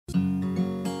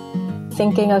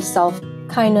thinking of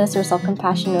self-kindness or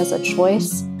self-compassion as a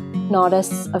choice, not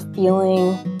as a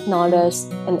feeling, not as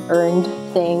an earned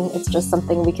thing. It's just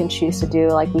something we can choose to do.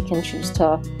 Like we can choose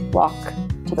to walk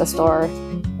to the store,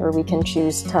 or we can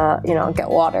choose to, get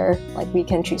water. Like we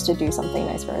can choose to do something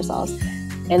nice for ourselves.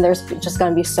 And there's just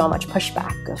going to be so much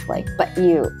pushback of like, but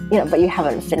you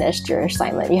haven't finished your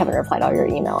assignment. You haven't replied all your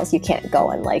emails. You can't go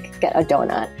and get a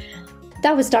donut.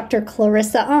 That was Dr.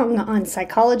 Clarissa Ong on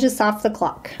Psychologists Off the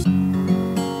Clock.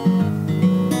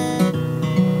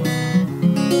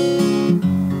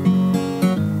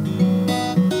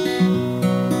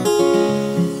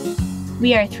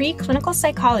 We are 3 clinical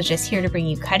psychologists here to bring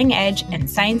you cutting-edge and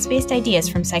science-based ideas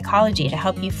from psychology to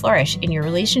help you flourish in your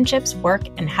relationships, work,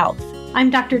 and health. I'm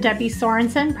Dr. Debbie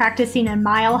Sorensen, practicing in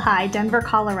Mile High, Denver,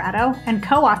 Colorado, and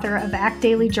co-author of ACT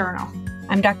Daily Journal.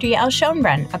 I'm Dr. Yael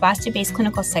Schoenbrunn, a Boston-based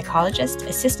clinical psychologist,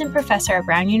 assistant professor at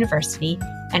Brown University,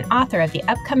 and author of the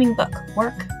upcoming book,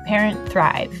 Work, Parent,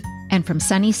 Thrive. And from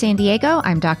sunny San Diego,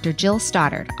 I'm Dr. Jill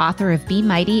Stoddard, author of Be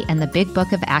Mighty and the Big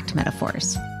Book of ACT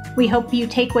Metaphors. We hope you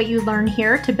take what you learn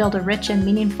here to build a rich and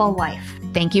meaningful life.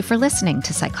 Thank you for listening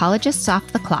to Psychologists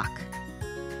Off the Clock.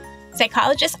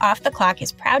 Psychologists Off the Clock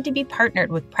is proud to be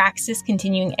partnered with Praxis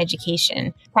Continuing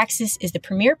Education. Praxis is the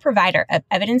premier provider of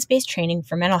evidence-based training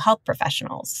for mental health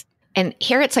professionals. And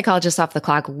here at Psychologists Off the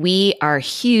Clock, we are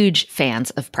huge fans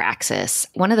of Praxis.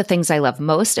 One of the things I love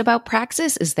most about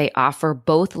Praxis is they offer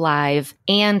both live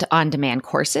and on-demand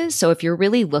courses. So if you're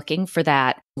really looking for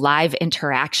that live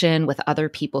interaction with other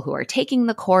people who are taking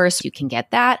the course, you can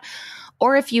get that.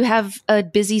 Or if you have a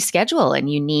busy schedule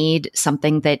and you need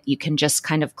something that you can just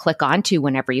kind of click onto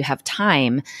whenever you have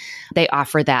time, they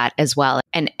offer that as well.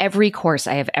 And every course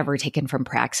I have ever taken from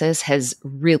Praxis has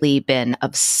really been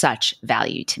of such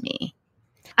value to me.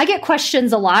 I get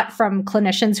questions a lot from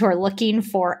clinicians who are looking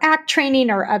for ACT training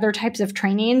or other types of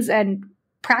trainings, and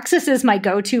Praxis is my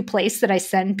go-to place that I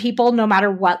send people no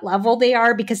matter what level they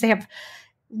are, because they have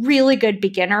really good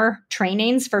beginner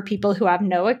trainings for people who have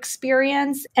no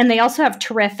experience. And they also have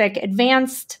terrific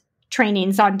advanced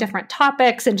trainings on different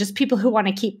topics and just people who want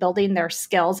to keep building their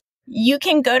skills. You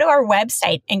can go to our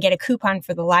website and get a coupon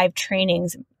for the live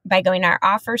trainings by going to our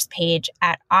offers page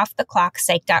at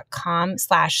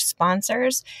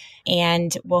offtheclockpsych.com/sponsors.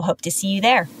 And we'll hope to see you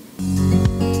there.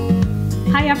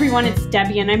 Hi, everyone. It's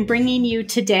Debbie, and I'm bringing you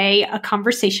today a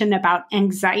conversation about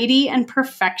anxiety and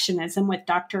perfectionism with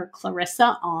Dr.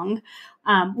 Clarissa Ong.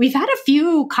 We've had a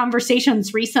few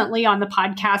conversations recently on the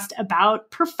podcast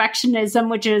about perfectionism,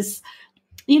 which is,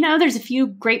 there's a few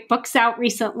great books out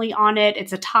recently on it.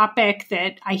 It's a topic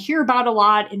that I hear about a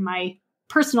lot in my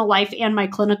personal life and my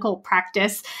clinical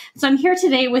practice. So I'm here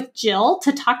today with Jill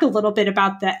to talk a little bit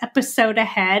about the episode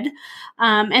ahead.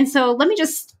 And so let me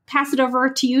just pass it over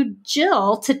to you,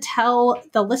 Jill, to tell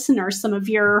the listeners some of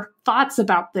your thoughts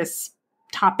about this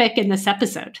topic in this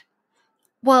episode.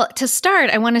 Well, to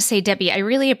start, I want to say, Debbie, I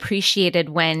really appreciated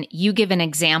when you give an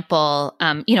example,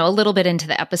 a little bit into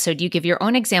the episode, you give your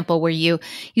own example where you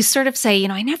sort of say,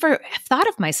 I never thought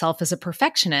of myself as a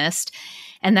perfectionist.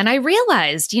 And then I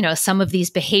realized, some of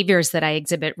these behaviors that I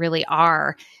exhibit really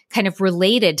are kind of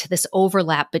related to this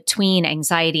overlap between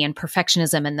anxiety and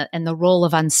perfectionism and the role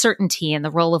of uncertainty and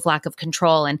the role of lack of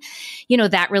control. And,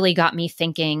 that really got me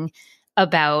thinking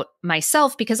about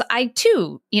myself, because I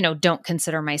too, don't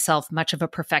consider myself much of a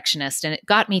perfectionist. And it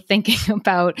got me thinking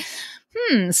about,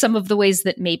 some of the ways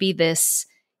that maybe this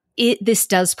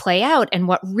does play out. And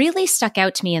what really stuck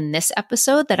out to me in this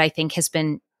episode that I think has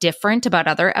been different about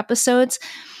other episodes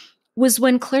was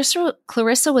when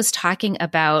Clarissa was talking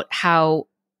about how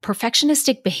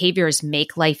perfectionistic behaviors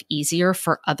make life easier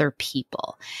for other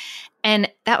people.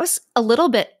 And that was a little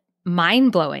bit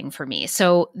mind-blowing for me.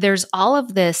 So there's all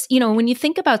of this, when you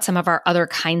think about some of our other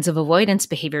kinds of avoidance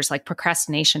behaviors, like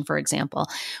procrastination, for example,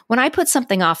 when I put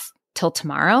something off till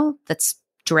tomorrow that's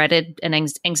dreaded and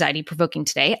anxiety-provoking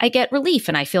today, I get relief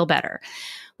and I feel better.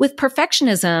 With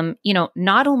perfectionism,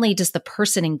 not only does the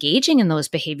person engaging in those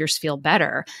behaviors feel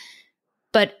better,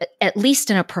 but at least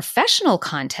in a professional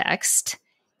context,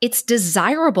 it's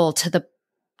desirable to the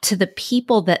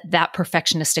people that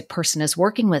perfectionistic person is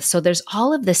working with. So there's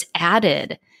all of this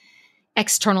added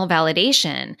external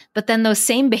validation, but then those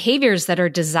same behaviors that are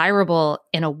desirable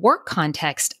in a work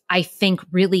context, I think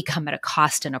really come at a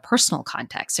cost in a personal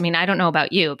context. I mean, I don't know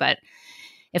about you, but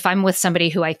if I'm with somebody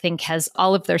who I think has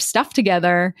all of their stuff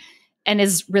together and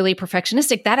is really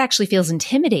perfectionistic, that actually feels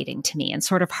intimidating to me and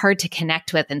sort of hard to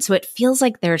connect with. And so it feels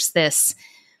like there's this,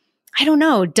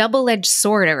 double-edged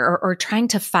sword or trying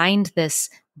to find this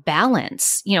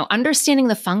balance, understanding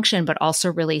the function, but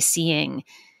also really seeing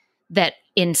that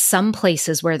in some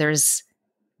places where there's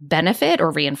benefit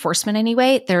or reinforcement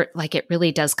anyway, it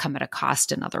really does come at a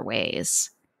cost in other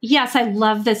ways. Yes, I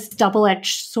love this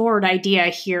double-edged sword idea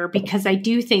here because I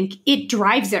do think it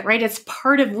drives it, right? It's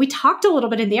part of, we talked a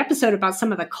little bit in the episode about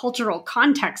some of the cultural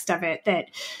context of it, that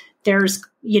there's,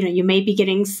 you may be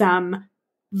getting some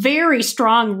very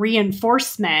strong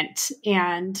reinforcement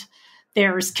and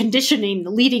there's conditioning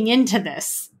leading into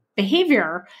this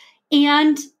behavior.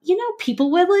 And,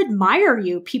 people will admire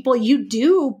you. You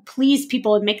do please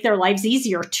people and make their lives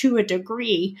easier to a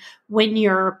degree when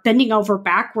you're bending over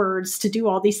backwards to do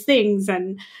all these things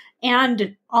and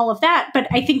all of that. But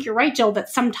I think you're right, Jill, that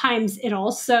sometimes it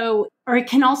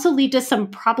can also lead to some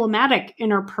problematic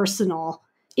interpersonal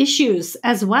issues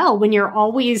as well. When you're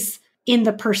always in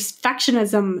the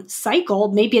perfectionism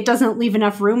cycle, maybe it doesn't leave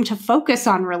enough room to focus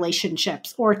on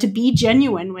relationships or to be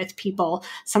genuine with people.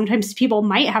 Sometimes people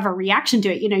might have a reaction to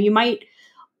it. You might,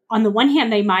 on the one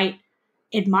hand, they might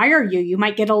admire you. You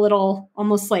might get a little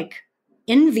almost like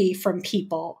envy from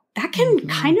people. That can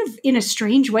kind of, in a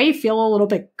strange way, feel a little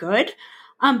bit good.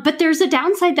 But there's a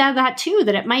downside to that too,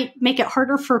 that it might make it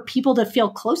harder for people to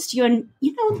feel close to you. And,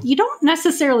 you don't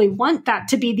necessarily want that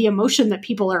to be the emotion that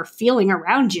people are feeling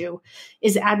around you,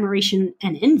 is admiration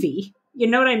and envy. You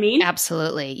know what I mean?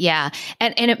 Absolutely. Yeah.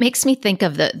 And it makes me think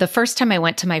of the first time I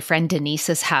went to my friend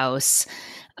Denise's house.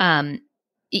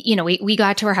 We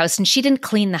got to her house and she didn't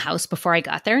clean the house before I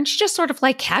got there. And she just sort of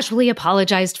casually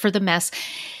apologized for the mess.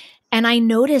 And I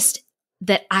noticed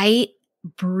that I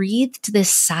breathed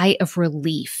this sigh of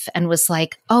relief and was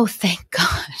like, oh, thank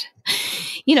God.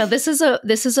 This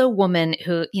is a woman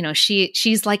who,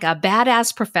 she's like a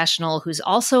badass professional who's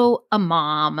also a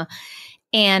mom.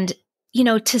 And,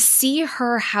 to see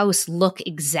her house look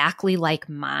exactly like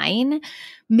mine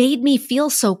made me feel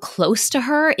so close to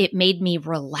her. It made me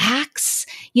relax,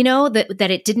 that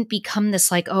it didn't become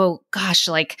this oh gosh,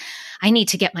 I need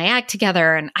to get my act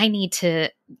together and I need to.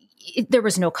 There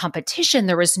was no competition.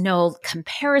 There was no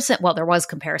comparison. Well, there was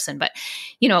comparison, but,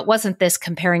 it wasn't this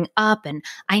comparing up and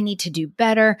I need to do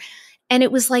better. And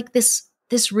it was like this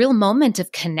real moment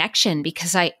of connection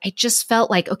because I just felt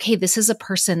like, okay, this is a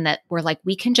person that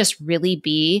we can just really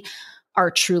be our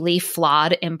truly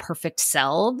flawed, imperfect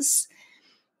selves.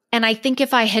 And I think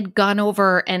if I had gone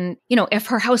over and, if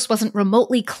her house wasn't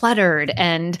remotely cluttered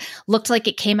and looked like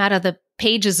it came out of the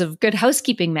pages of Good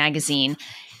Housekeeping magazine,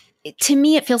 to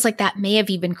me, it feels like that may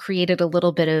have even created a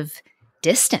little bit of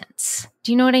distance.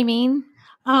 Do you know what I mean?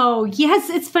 Oh, yes.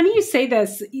 It's funny you say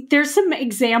this. There's some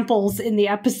examples in the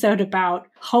episode about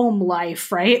home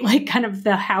life, right? Like kind of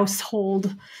the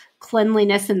household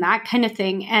cleanliness and that kind of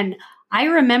thing. And I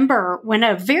remember when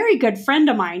a very good friend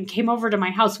of mine came over to my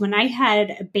house when I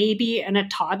had a baby and a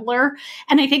toddler.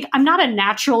 And I think I'm not a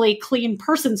naturally clean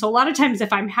person. So a lot of times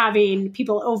if I'm having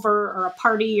people over or a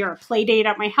party or a play date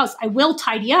at my house, I will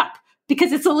tidy up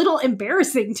because it's a little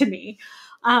embarrassing to me.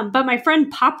 But my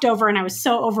friend popped over and I was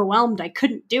so overwhelmed I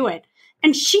couldn't do it.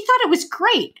 And she thought it was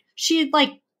great. She had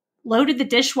loaded the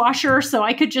dishwasher so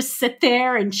I could just sit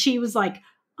there. And she was like,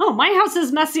 oh, my house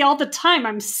is messy all the time.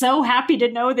 I'm so happy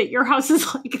to know that your house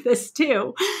is like this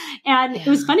too. And It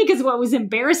was funny because what was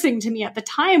embarrassing to me at the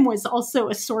time was also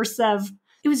a source of,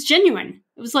 it was genuine.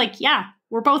 It was like, yeah,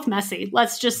 we're both messy.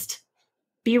 Let's just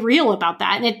be real about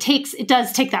that. And it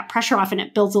does take that pressure off and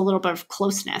it builds a little bit of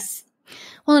closeness.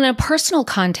 Well, in a personal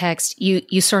context,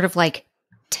 you sort of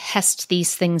test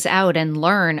these things out and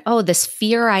learn, oh, this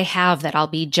fear I have that I'll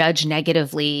be judged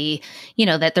negatively,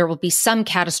 that there will be some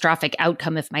catastrophic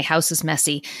outcome if my house is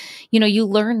messy. You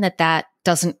learn that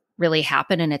doesn't really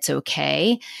happen and it's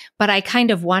okay. But I kind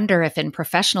of wonder if in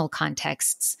professional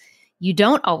contexts, you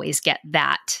don't always get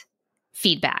that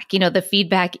feedback. The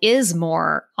feedback is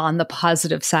more on the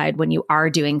positive side when you are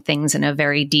doing things in a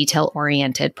very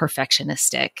detail-oriented,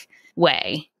 perfectionistic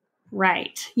way.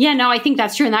 Right. Yeah, no, I think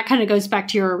that's true. And that kind of goes back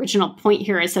to your original point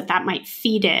here, is that might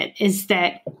feed it, is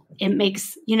that it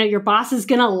makes, your boss is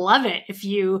going to love it if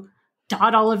you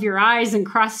dot all of your I's and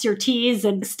cross your T's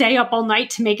and stay up all night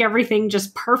to make everything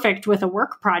just perfect with a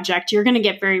work project. You're going to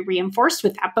get very reinforced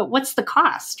with that. But what's the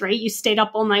cost, right? You stayed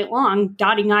up all night long,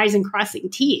 dotting I's and crossing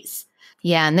T's.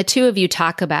 Yeah. And the two of you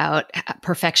talk about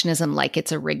perfectionism like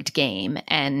it's a rigged game.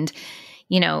 And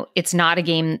it's not a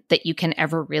game that you can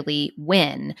ever really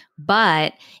win,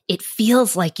 but it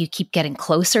feels like you keep getting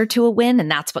closer to a win. And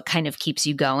that's what kind of keeps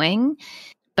you going,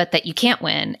 but that you can't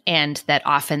win. And that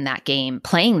often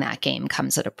playing that game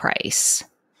comes at a price.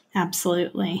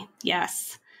 Absolutely.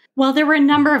 Yes. Well, there were a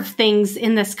number of things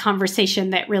in this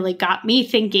conversation that really got me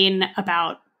thinking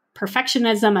about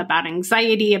perfectionism, about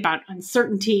anxiety, about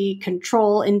uncertainty,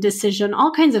 control, indecision,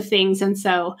 all kinds of things. And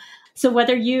so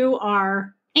whether you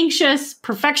are anxious,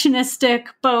 perfectionistic,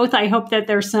 both. I hope that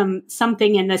there's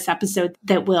something in this episode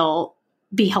that will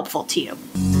be helpful to you.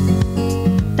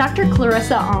 Dr.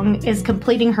 Clarissa Ong is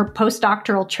completing her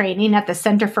postdoctoral training at the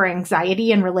Center for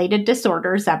Anxiety and Related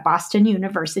Disorders at Boston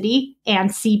University and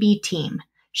CB Team.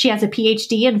 She has a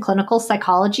PhD in clinical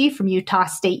psychology from Utah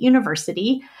State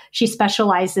University. She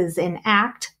specializes in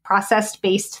ACT,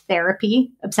 process-based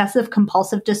therapy, obsessive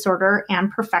compulsive disorder,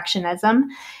 and perfectionism.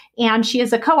 And she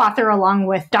is a co-author along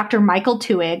with Dr. Michael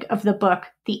Tuig of the book,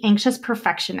 The Anxious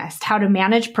Perfectionist, How to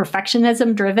Manage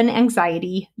Perfectionism-Driven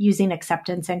Anxiety Using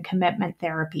Acceptance and Commitment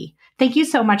Therapy. Thank you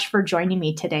so much for joining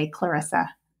me today, Clarissa.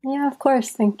 Yeah, of course.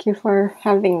 Thank you for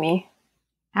having me.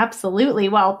 Absolutely.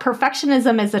 Well,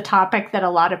 perfectionism is a topic that a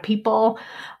lot of people,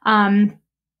 I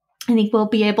think will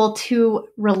be able to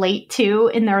relate to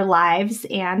in their lives,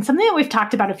 and something that we've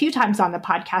talked about a few times on the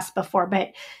podcast before,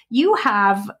 but you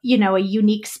have, a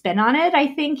unique spin on it,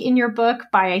 I think, in your book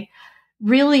by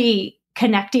really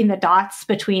connecting the dots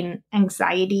between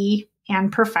anxiety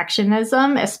and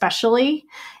perfectionism, especially,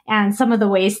 and some of the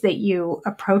ways that you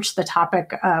approach the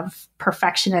topic of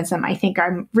perfectionism. I think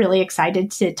I'm really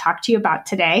excited to talk to you about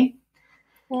today.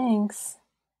 Thanks.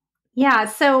 Yeah.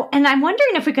 So, and I'm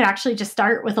wondering if we could actually just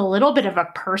start with a little bit of a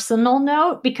personal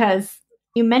note, because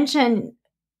you mentioned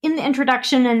in the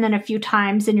introduction and then a few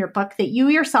times in your book that you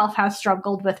yourself have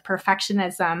struggled with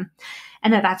perfectionism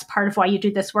and that that's part of why you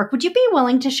do this work. Would you be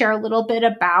willing to share a little bit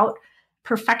about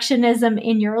perfectionism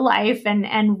in your life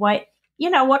and what,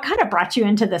 what kind of brought you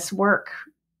into this work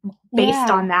based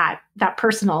on that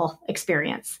personal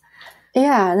experience?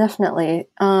 Yeah, definitely.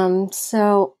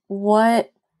 So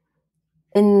what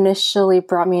initially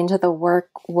brought me into the work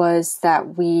was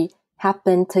that we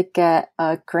happened to get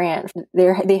a grant.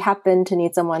 They happened to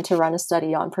need someone to run a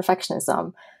study on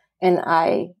perfectionism, and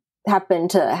I happened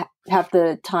to have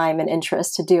the time and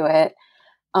interest to do it.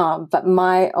 But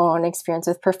my own experience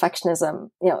with perfectionism,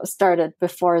 started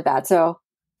before that. So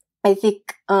I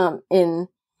think when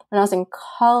I was in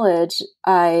college,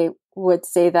 I would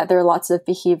say that there are lots of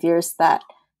behaviors that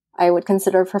I would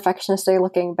consider perfectionistic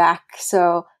looking back.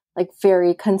 So like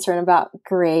very concerned about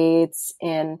grades,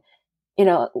 and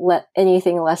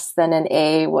anything less than an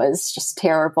A was just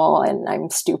terrible and I'm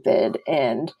stupid.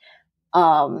 And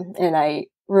I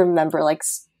remember like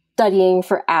studying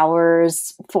for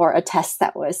hours for a test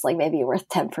that was like maybe worth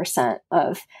 10%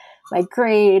 of my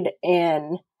grade,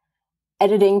 and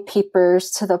editing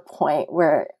papers to the point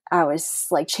where I was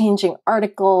like changing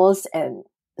articles and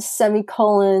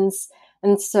semicolons.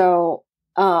 And so,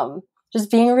 just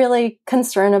being really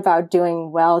concerned about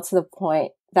doing well to the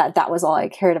point that that was all I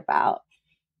cared about.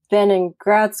 Then in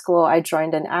grad school, I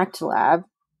joined an ACT lab,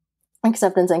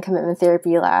 acceptance and commitment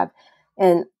therapy lab.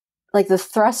 And like the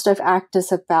thrust of ACT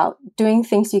is about doing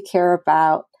things you care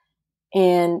about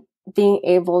and being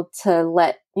able to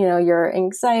let, your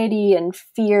anxiety and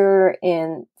fear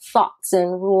and thoughts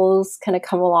and rules kind of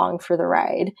come along for the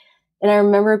ride. And I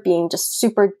remember being just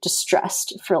super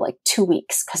distressed for like 2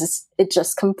 weeks because it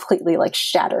just completely like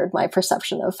shattered my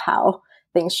perception of how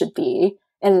things should be.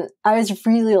 And I was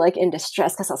really like in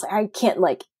distress because I was like, I can't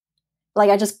like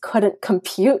I just couldn't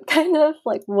compute kind of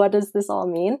like, what does this all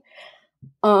mean?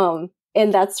 And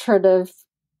that's sort of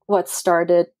what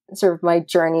started sort of my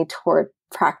journey toward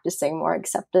practicing more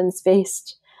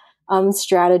acceptance-based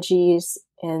strategies.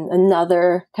 And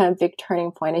another kind of big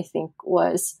turning point, I think,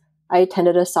 was I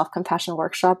attended a self-compassion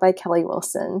workshop by Kelly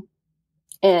Wilson,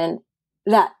 and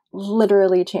that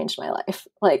literally changed my life.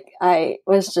 Like I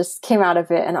was just came out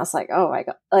of it and I was like, oh my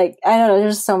God, like, I don't know,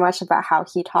 there's so much about how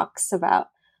he talks about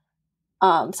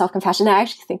self-compassion. I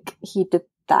actually think he did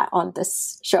that on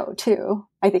this show too.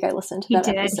 I think I listened to that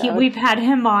episode. We've had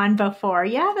him on before.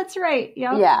 Yeah, that's right.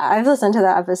 Yep. Yeah, I've listened to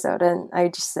that episode and I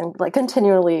just am like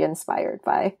continually inspired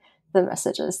by the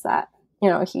messages that,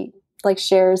 he like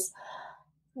shares.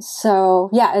 So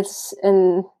yeah, it's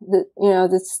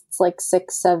this like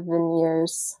 6-7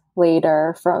 years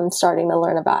later from starting to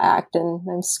learn about ACT, and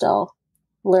I'm still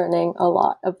learning a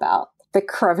lot about the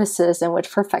crevices in which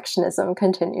perfectionism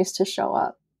continues to show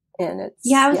up. And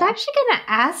I was actually going to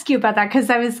ask you about that, because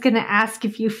I was going to ask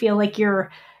if you feel like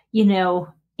you're,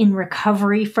 in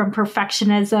recovery from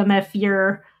perfectionism, if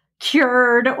you're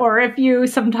cured, or if you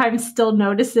sometimes still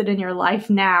notice it in your life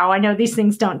now. I know these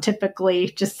things don't typically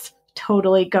just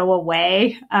totally go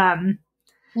away. Are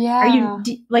you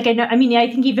like, I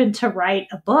think even to write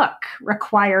a book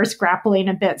requires grappling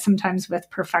a bit sometimes with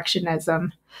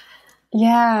perfectionism.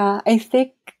 Yeah, I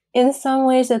think in some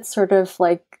ways it's sort of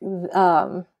like,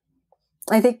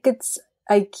 I think it's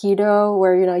Aikido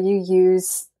where, you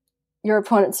use your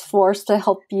opponent's force to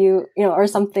help you, or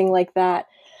something like that.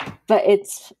 But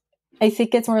I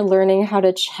think it's more learning how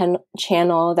to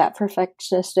channel that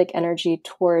perfectionistic energy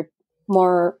toward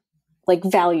more like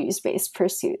values-based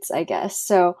pursuits, I guess.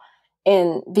 So,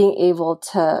 and being able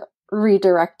to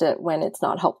redirect it when it's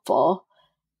not helpful.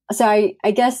 So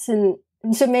I guess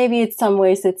so maybe in some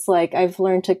ways it's like I've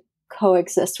learned to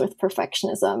coexist with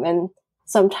perfectionism, and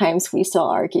sometimes we still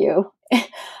argue.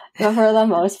 But for the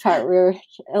most part, we're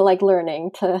like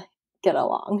learning to get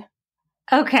along.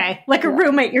 Okay, like a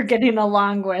roommate you're getting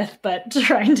along with, but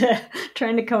trying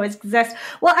to coexist.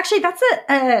 Well, actually, that's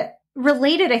a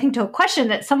related, I think, to a question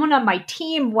that someone on my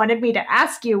team wanted me to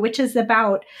ask you, which is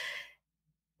about.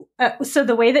 So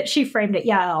the way that she framed it,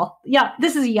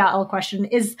 this is a Yael question,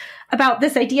 is about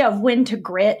this idea of when to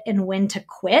grit and when to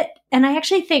quit. And I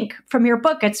actually think from your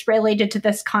book, it's related to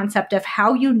this concept of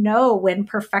how you know when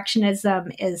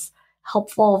perfectionism is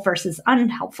helpful versus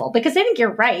unhelpful. Because I think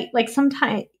you're right. Like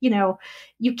sometimes,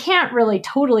 you can't really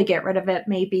totally get rid of it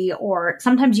maybe, or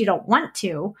sometimes you don't want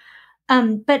to.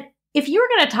 But if you were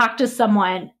going to talk to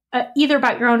someone either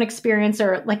about your own experience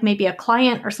or like maybe a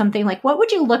client or something, like what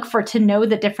would you look for to know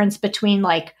the difference between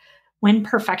like when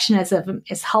perfectionism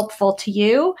is helpful to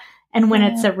you and when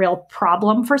it's a real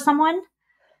problem for someone?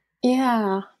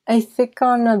 Yeah, I think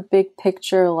on a big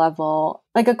picture level,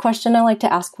 like a question I like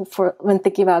to ask for when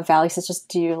thinking about values is just,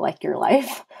 do you like your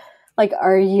life? Like,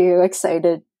 are you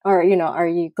excited or, are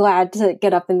you glad to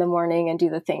get up in the morning and do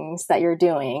the things that you're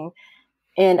doing?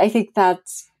 And I think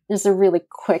that's just a really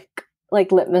quick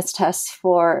like litmus test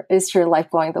for, is your life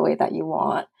going the way that you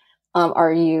want?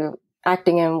 Are you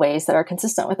acting in ways that are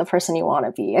consistent with the person you want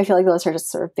to be? I feel like those are just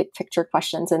sort of big picture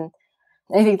questions. And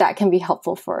I think that can be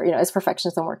helpful for, is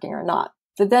perfectionism working or not?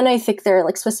 But then I think there are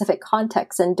like specific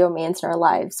contexts and domains in our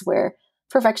lives where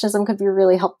perfectionism could be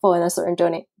really helpful in a certain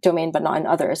domain, but not in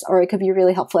others. Or it could be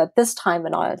really helpful at this time,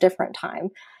 but not at a different time.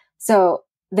 So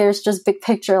there's just big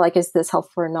picture, like, is this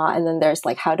helpful or not? And then there's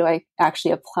like, how do I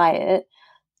actually apply it?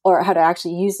 Or how to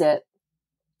actually use it.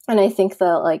 And I think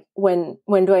that like, when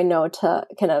do I know to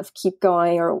kind of keep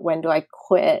going or when do I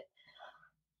quit?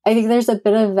 I think there's a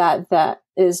bit of that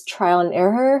is trial and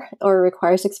error or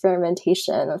requires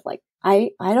experimentation of like, I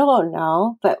don't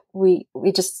know, but we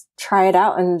just try it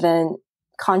out and then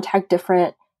contact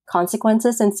different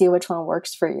consequences and see which one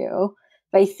works for you.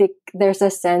 But I think there's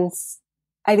a sense,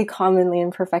 I think commonly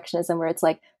in perfectionism where it's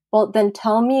like, well, then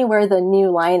tell me where the new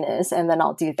line is and then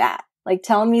I'll do that. Like,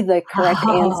 tell me the correct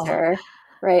answer,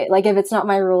 right? Like, if it's not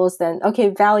my rules, then, okay,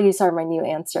 values are my new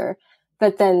answer.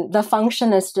 But then the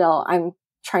function is still, I'm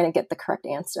trying to get the correct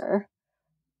answer.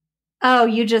 Oh,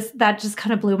 that just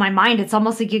kind of blew my mind. It's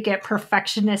almost like you get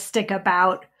perfectionistic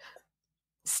about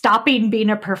stopping being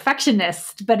a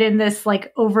perfectionist, but in this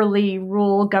like overly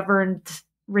rule governed,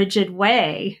 rigid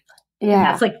way. Yeah. And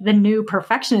that's like the new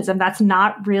perfectionism. That's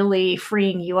not really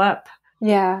freeing you up.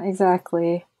 Yeah,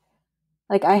 exactly.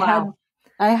 Like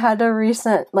I had a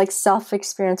recent like self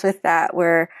experience with that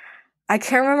where I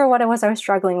can't remember what it was I was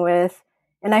struggling with.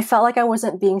 And I felt like I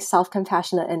wasn't being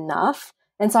self-compassionate enough.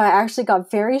 And so I actually got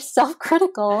very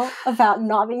self-critical about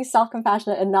not being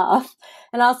self-compassionate enough.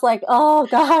 And I was like, oh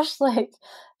gosh, like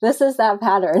this is that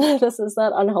pattern. This is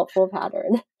that unhelpful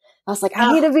pattern. I was like,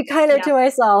 I need to be kinder to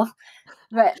myself.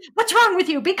 But what's wrong with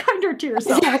you? Be kinder to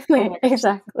yourself.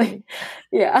 Exactly.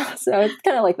 Yeah. So it's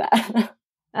kind of like that.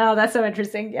 Oh, that's so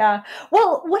interesting. Yeah.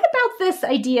 Well, what about this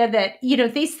idea that,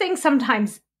 these things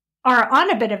sometimes are on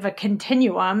a bit of a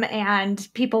continuum and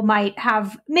people might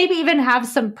maybe even have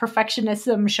some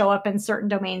perfectionism show up in certain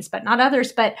domains, but not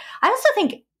others. But I also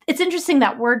think it's interesting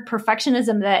that word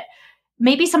perfectionism that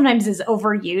maybe sometimes is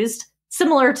overused,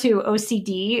 similar to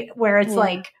OCD, where it's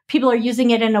like people are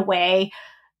using it in a way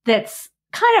that's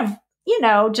kind of,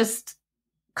 just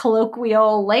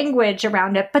colloquial language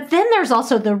around it. But then there's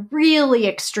also the really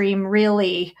extreme,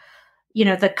 really,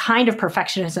 the kind of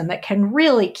perfectionism that can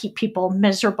really keep people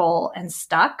miserable and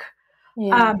stuck.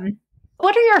 Yeah.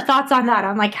 What are your thoughts on that?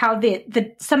 On like how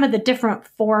some of the different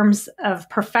forms of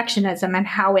perfectionism and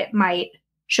how it might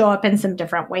show up in some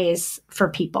different ways for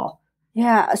people?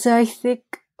 Yeah. So I think,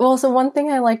 so one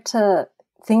thing I like to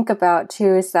think about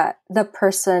too is that the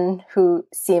person who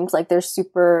seems like they're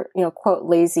super, quote,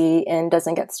 lazy and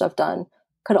doesn't get stuff done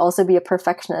could also be a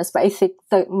perfectionist. But I think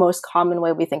the most common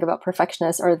way we think about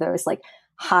perfectionists are those like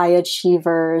high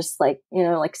achievers, like,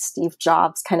 like Steve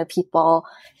Jobs kind of people.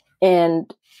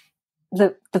 And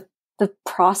the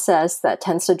process that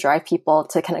tends to drive people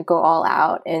to kind of go all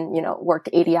out and, work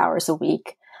 80 hours a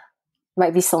week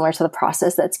might be similar to the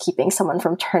process that's keeping someone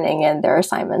from turning in their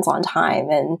assignments on time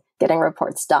and getting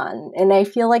reports done. And I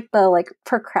feel like the like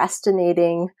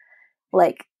procrastinating,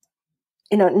 like,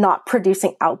 not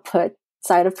producing output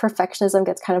side of perfectionism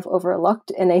gets kind of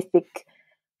overlooked. And I think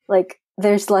like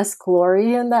there's less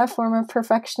glory in that form of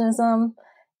perfectionism.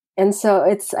 And so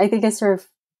I think it's sort of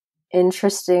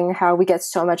interesting how we get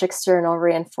so much external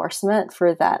reinforcement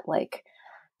for that, like,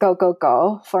 go, go,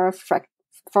 go form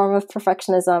of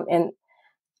perfectionism. And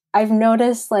I've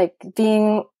noticed like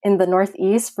being in the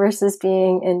Northeast versus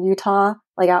being in Utah,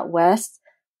 like out West,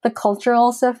 the culture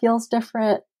also feels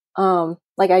different.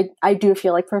 Like I do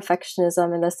feel like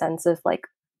perfectionism in the sense of like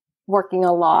working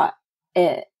a lot,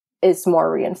 it is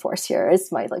more reinforced here.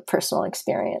 It's my like personal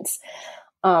experience.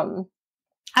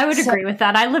 I would agree with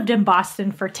that. I lived in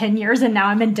Boston for 10 years and now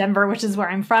I'm in Denver, which is where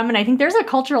I'm from. And I think there's a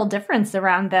cultural difference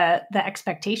around the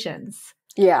expectations.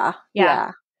 Yeah.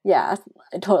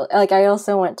 Totally. Like I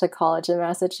also went to college in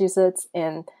Massachusetts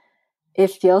and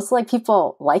it feels like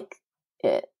people like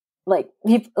it. Like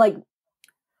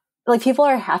people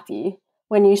are happy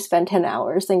when you spend 10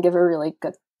 hours and give a really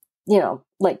good,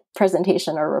 like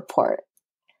presentation or report.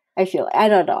 I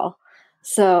don't know.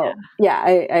 So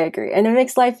I agree. And it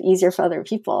makes life easier for other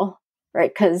people, right?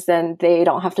 Because then they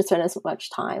don't have to spend as much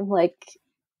time like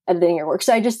editing your work.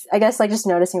 So I guess like just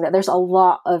noticing that there's a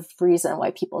lot of reason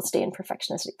why people stay in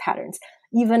perfectionistic patterns,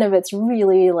 even if it's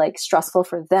really like stressful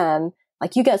for them,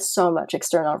 like you get so much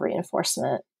external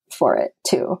reinforcement for it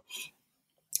too.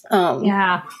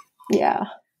 Yeah.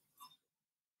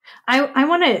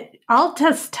 I'll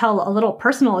just tell a little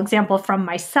personal example from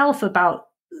myself about,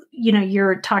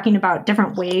 you're talking about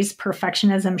different ways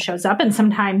perfectionism shows up. And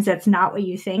sometimes it's not what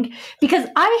you think, because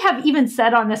I have even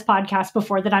said on this podcast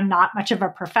before that I'm not much of a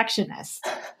perfectionist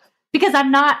because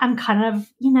I'm kind of,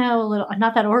 I'm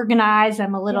not that organized.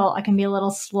 I can be a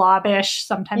little slobbish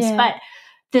sometimes, but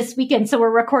this weekend, so we're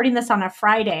recording this on a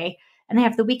Friday and I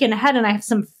have the weekend ahead and I have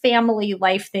some family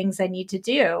life things I need to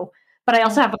do, but I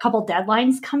also have a couple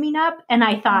deadlines coming up. And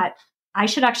I thought, I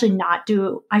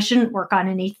shouldn't work on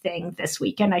anything this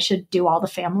weekend. I should do all the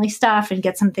family stuff and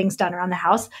get some things done around the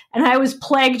house. And I was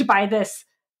plagued by this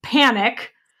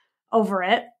panic over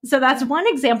it. So that's one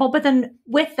example. But then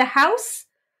with the house,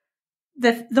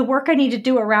 the work I need to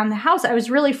do around the house, I was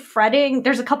really fretting.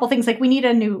 There's a couple things like we need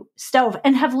a new stove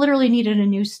and have literally needed a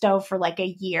new stove for like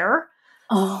a year.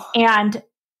 Oh. And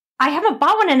I haven't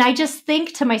bought one. And I just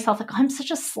think to myself, like, I'm such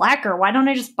a slacker. Why don't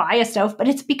I just buy a stove? But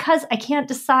it's because I can't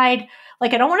decide.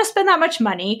 Like, I don't want to spend that much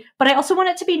money, but I also want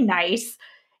it to be nice.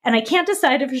 And I can't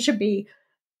decide if it should be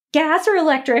gas or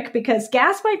electric because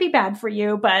gas might be bad for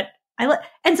you. But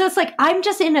and so it's like, I'm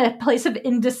just in a place of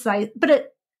indecisive,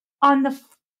 but on the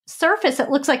surface, it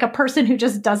looks like a person who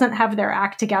just doesn't have their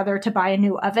act together to buy a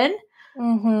new oven.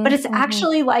 Mm-hmm, but it's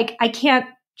actually like, I can't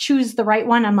choose the right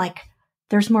one. I'm like,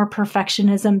 there's more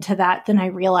perfectionism to that than I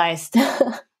realized.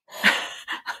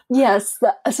 Yes.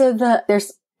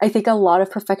 I think a lot of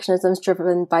perfectionism is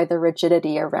driven by the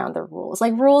rigidity around the rules.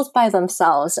 Like rules by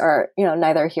themselves are,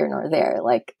 neither here nor there.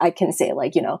 Like I can say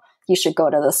like, you should go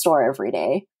to the store every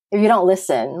day. If you don't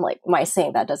listen, like my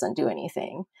saying that doesn't do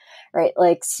anything. Right.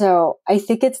 Like, so I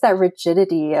think it's that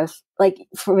rigidity of like,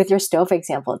 with your stove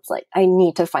example, it's like, I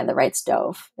need to find the right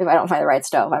stove. If I don't find the right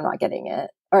stove, I'm not getting it.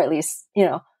 Or at least,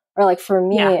 or like for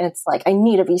me, it's like, I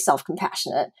need to be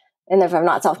self-compassionate. And if I'm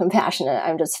not self-compassionate,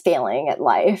 I'm just failing at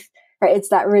life. Right? It's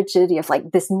that rigidity of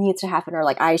like, this needs to happen, or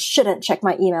like, I shouldn't check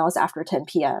my emails after 10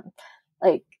 p.m.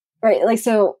 Like, right. Like,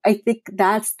 so I think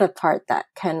that's the part that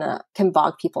can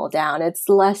bog people down. It's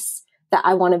less that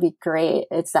I want to be great.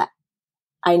 It's that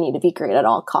I need to be great at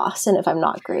all costs. And if I'm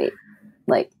not great,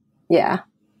 like, yeah.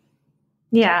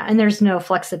 Yeah. And there's no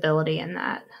flexibility in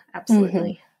that. Absolutely.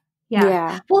 Mm-hmm.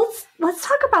 Yeah. Well, let's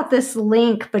talk about this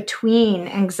link between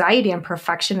anxiety and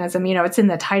perfectionism. It's in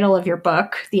the title of your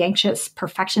book, The Anxious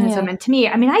Perfectionism. And to me,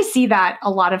 I see that a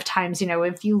lot of times,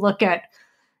 if you look at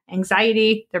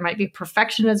anxiety, there might be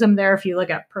perfectionism there. If you look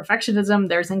at perfectionism,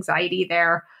 there's anxiety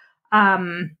there.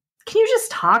 Can you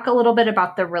just talk a little bit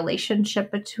about the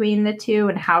relationship between the two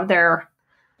and how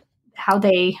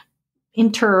they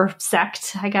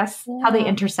intersect, I guess, how they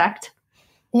intersect?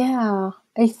 Yeah,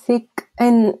 I think,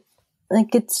 and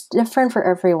like it's different for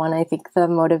everyone. I think the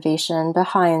motivation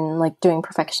behind like doing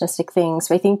perfectionistic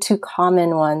things, I think two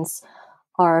common ones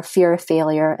are fear of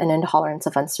failure and intolerance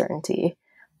of uncertainty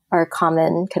are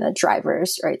common kind of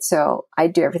drivers, right? So I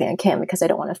do everything I can because I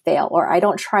don't want to fail, or I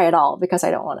don't try at all because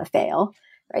I don't want to fail,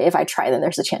 right? If I try, then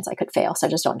there's a chance I could fail. So I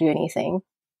just don't do anything.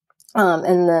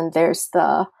 And then there's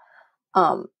the,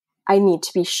 I need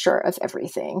to be sure of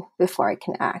everything before I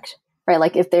can act, right?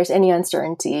 Like if there's any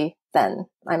uncertainty, then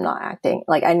I'm not acting.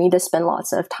 Like I need to spend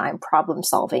lots of time problem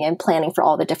solving and planning for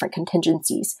all the different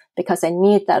contingencies because I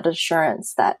need that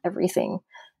assurance that everything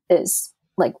is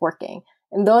like working.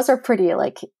 And those are pretty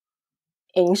like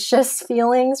anxious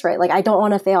feelings, right? Like I don't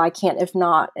want to fail. I can't if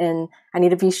not, and I need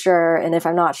to be sure. And if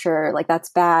I'm not sure, like that's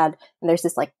bad. And there's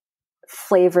this like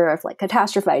flavor of like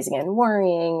catastrophizing and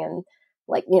worrying and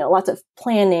like, lots of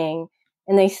planning.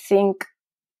 And I think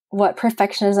what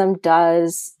perfectionism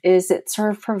does is it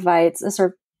sort of provides a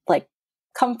sort of like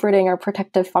comforting or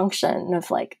protective function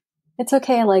of like, it's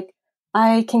okay. Like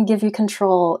I can give you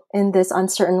control in this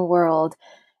uncertain world.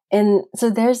 And so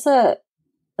there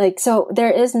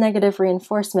is negative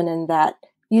reinforcement in that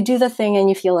you do the thing and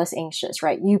you feel less anxious,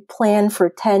 right? You plan for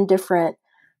 10 different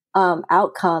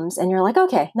outcomes and you're like,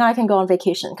 okay, now I can go on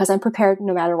vacation because I'm prepared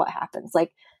no matter what happens.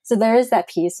 Like, so there is that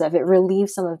piece of it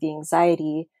relieves some of the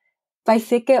anxiety. But I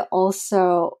think it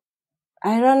also,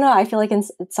 I don't know, I feel like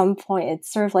at some point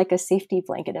it's sort of like a safety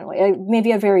blanket in a way,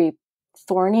 maybe a very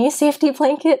thorny safety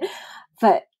blanket,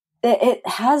 but it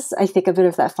has, I think, a bit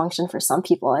of that function for some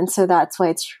people. And so that's why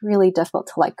it's really difficult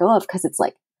to let go of, because it's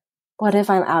like, what if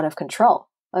I'm out of control?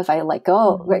 What if I let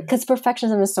go? Because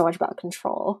perfectionism is so much about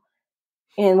control.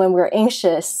 And when we're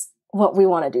anxious, what we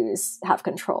want to do is have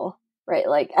control, right?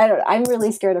 Like, I'm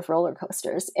really scared of roller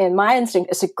coasters. And my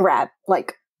instinct is to grab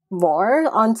like more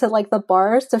onto like the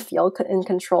bars to feel in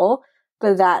control.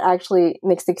 But that actually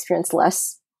makes the experience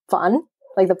less fun.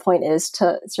 Like the point is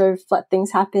to sort of let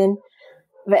things happen.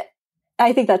 But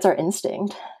I think that's our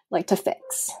instinct, like to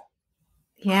fix.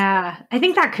 Yeah, I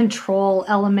think that control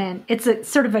element, it's a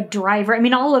sort of a driver. I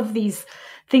mean, all of these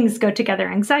things go together: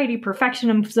 anxiety,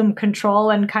 perfectionism,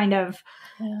 control, and kind of,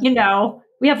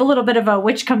 we have a little bit of a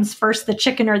which comes first, the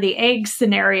chicken or the egg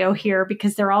scenario here,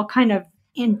 because they're all kind of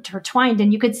intertwined.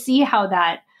 And you could see how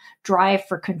that drive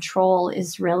for control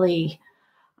is really,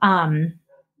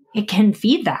 it can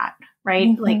feed that, right?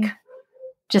 Mm-hmm. Like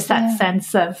just that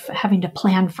sense of having to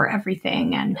plan for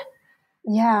everything and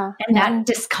that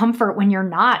discomfort when you're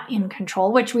not in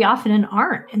control, which we often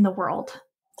aren't in the world.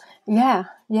 Yeah.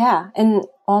 And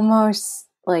almost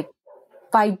like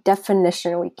by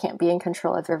definition, we can't be in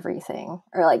control of everything,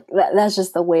 or like that's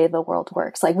just the way the world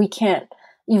works. Like we can't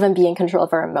even be in control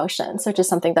of our emotions, which is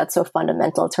something that's so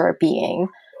fundamental to our being.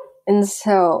 And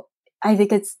so I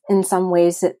think it's in some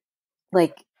ways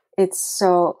it's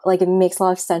so like, it makes a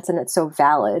lot of sense and it's so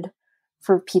valid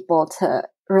for people to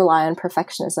rely on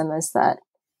perfectionism as that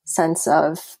sense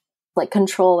of like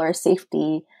control or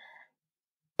safety.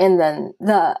 And then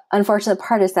the unfortunate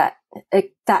part is that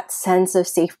that sense of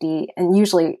safety, and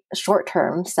usually a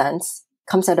short-term sense,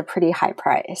 comes at a pretty high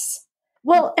price.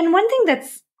 Well, and one thing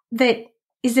that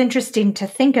is interesting to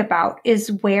think about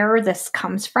is where this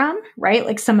comes from, right?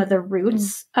 Like some of the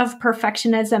roots of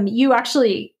perfectionism. You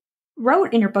actually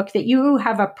wrote in your book that you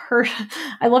have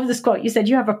I love this quote. You said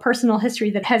you have a personal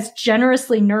history that has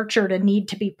generously nurtured a need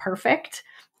to be perfect.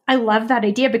 I love that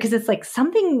idea because it's like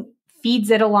something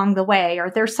feeds it along the way, or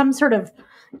there's some sort of,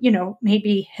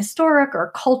 maybe historic or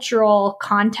cultural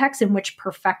context in which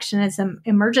perfectionism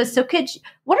emerges. So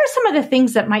what are some of the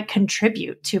things that might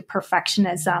contribute to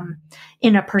perfectionism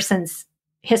in a person's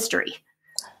history?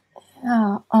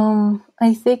 Yeah,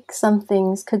 I think some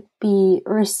things could be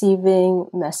receiving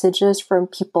messages from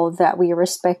people that we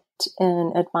respect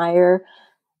and admire.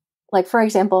 Like, for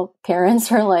example,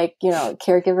 parents or like,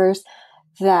 caregivers,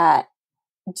 that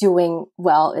doing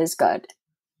well is good,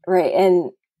 right?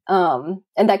 And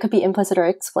that could be implicit or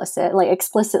explicit. Like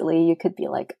explicitly, you could be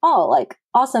like, oh, like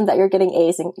awesome that you're getting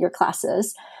A's in your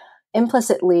classes.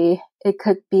 Implicitly, it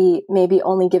could be maybe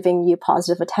only giving you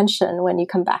positive attention when you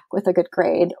come back with a good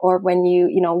grade, or when you,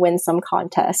 win some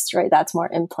contest, right? That's more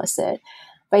implicit.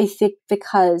 But I think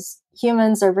because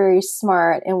humans are very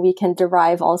smart and we can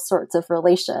derive all sorts of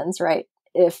relations, right?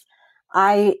 If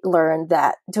I learned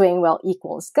that doing well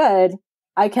equals good,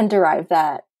 I can derive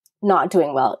that not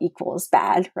doing well equals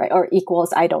bad, right? Or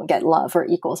equals I don't get love, or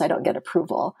equals I don't get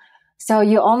approval. So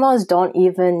you almost don't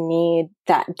even need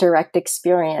that direct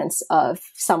experience of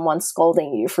someone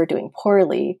scolding you for doing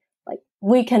poorly. Like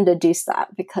we can deduce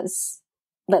that because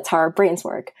that's how our brains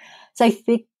work. So I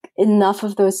think enough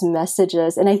of those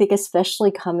messages, and I think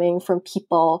especially coming from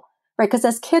people, right? Because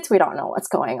as kids, we don't know what's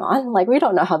going on. Like we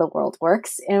don't know how the world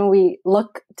works. And we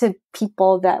look to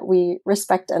people that we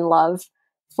respect and love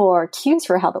for cues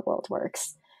for how the world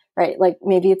works, right? Like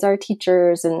maybe it's our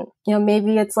teachers, and,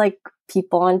 maybe it's like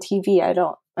people on TV.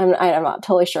 I'm not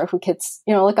totally sure who kids,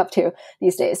 look up to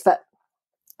these days, but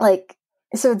like,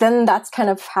 so then that's kind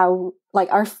of how, like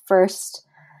our first,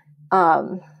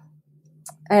 the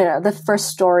first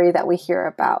story that we hear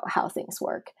about how things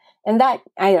work. And that,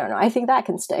 I don't know, I think that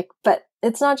can stick, but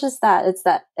it's not just that, it's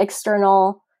that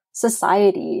external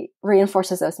society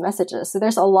reinforces those messages. So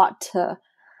there's a lot to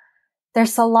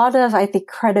there's a lot of, I think,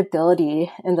 credibility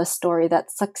in the story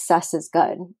that success is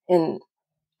good. And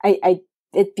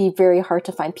it'd be very hard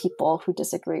to find people who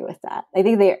disagree with that. I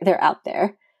think they're out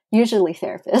there, usually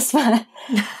therapists, but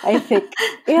I think,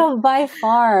 by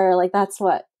far, like that's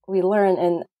what we learn.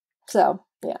 And so,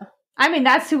 yeah. I mean,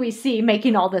 that's who we see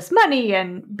making all this money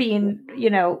and being,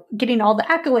 getting all the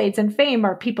accolades and fame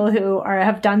are people who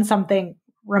have done something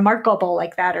remarkable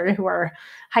like that or who are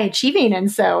high achieving.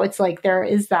 And so it's like there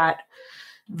is that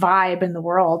vibe in the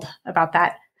world about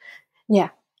that. Yeah.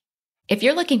 If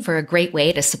you're looking for a great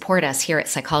way to support us here at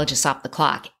Psychologists Off the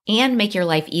Clock and make your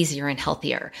life easier and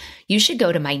healthier, you should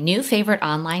go to my new favorite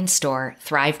online store,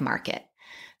 Thrive Market.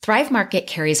 Thrive Market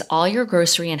carries all your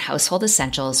grocery and household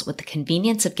essentials with the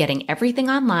convenience of getting everything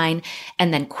online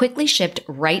and then quickly shipped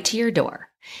right to your door.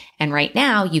 And right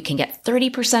now, you can get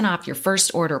 30% off your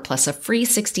first order plus a free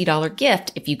 $60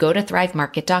 gift if you go to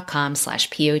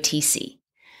thrivemarket.com/POTC.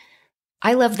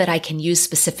 I love that I can use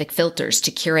specific filters to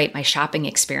curate my shopping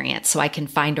experience so I can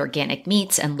find organic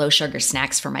meats and low sugar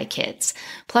snacks for my kids.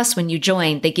 Plus, when you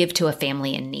join, they give to a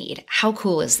family in need. How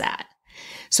cool is that?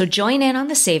 So join in on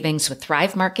the savings with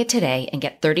Thrive Market today and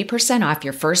get 30% off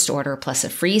your first order plus a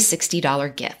free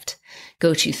 $60 gift.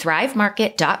 Go to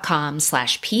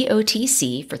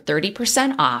thrivemarket.com/POTC for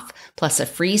 30% off plus a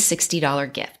free $60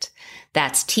 gift.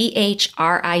 That's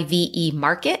THRIVE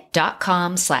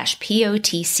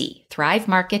market.com/POTC.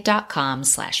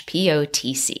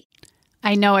 thrivemarket.com/POTC.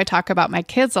 I know I talk about my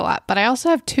kids a lot, but I also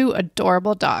have two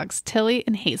adorable dogs, Tilly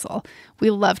and Hazel. We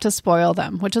love to spoil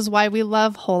them, which is why we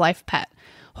love Whole Life Pet.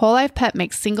 Whole Life Pet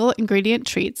makes single ingredient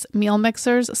treats, meal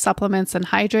mixers, supplements, and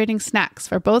hydrating snacks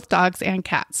for both dogs and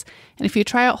cats. And if you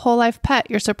try out Whole Life Pet,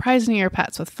 you're surprising your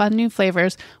pets with fun new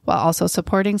flavors while also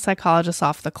supporting Psychologists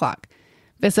Off the Clock.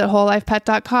 Visit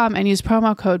wholelifepet.com and use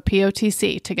promo code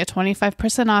POTC to get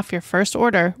 25% off your first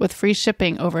order with free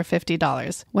shipping over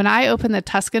 $50. When I open the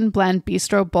Tuscan Blend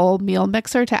Bistro Bowl meal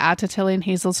mixer to add to Tilly and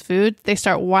Hazel's food, they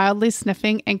start wildly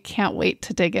sniffing and can't wait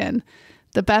to dig in.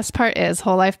 The best part is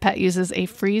Whole Life Pet uses a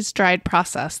freeze-dried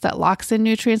process that locks in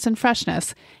nutrients and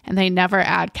freshness, and they never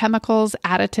add chemicals,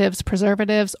 additives,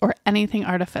 preservatives, or anything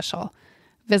artificial.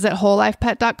 Visit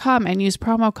wholelifepet.com and use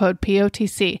promo code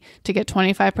POTC to get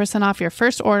 25% off your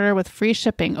first order with free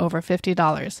shipping over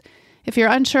 $50. If you're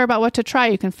unsure about what to try,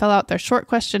 you can fill out their short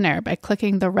questionnaire by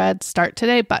clicking the red Start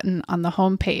Today button on the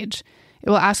home page. It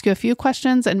will ask you a few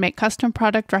questions and make custom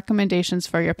product recommendations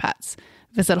for your pets.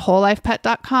 Visit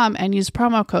wholelifepet.com and use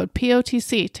promo code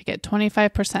POTC to get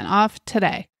 25% off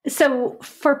today. So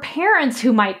for parents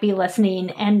who might be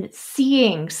listening and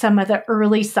seeing some of the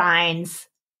early signs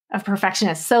of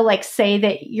perfectionists. So like say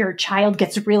that your child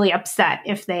gets really upset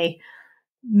if they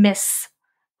miss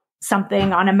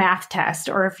something on a math test,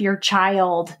 or if your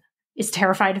child is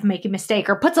terrified of making a mistake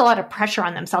or puts a lot of pressure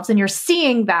on themselves, and you're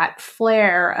seeing that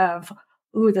flare of,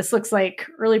 ooh, this looks like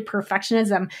early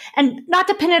perfectionism. And not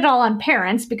to pin it all on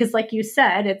parents, because like you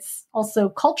said, it's also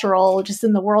cultural just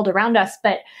in the world around us.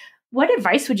 But what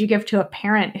advice would you give to a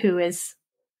parent who is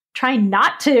trying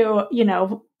not to,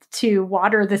 to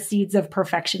water the seeds of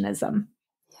perfectionism?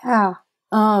 Yeah.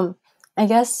 I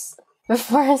guess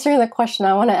before answering the question,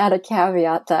 I want to add a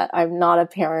caveat that I'm not a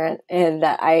parent and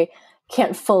that I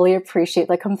can't fully appreciate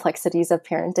the complexities of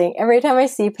parenting. Every time I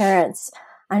see parents,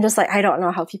 I'm just like, I don't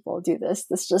know how people do this.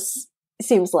 This just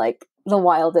seems like the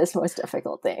wildest, most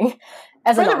difficult thing.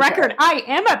 For the record, I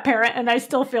am a parent and I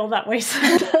still feel that way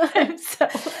sometimes. So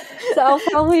I'll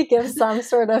probably give some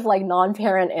sort of like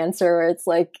non-parent answer where it's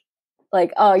like,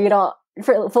 oh, you don't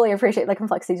fully appreciate the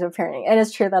complexities of parenting. And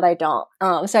it's true that I don't.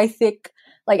 So I think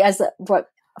like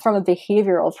from a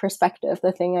behavioral perspective,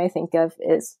 the thing I think of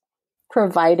is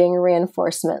providing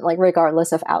reinforcement, like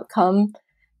regardless of outcome,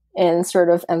 and sort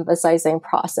of emphasizing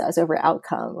process over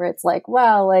outcome, where it's like,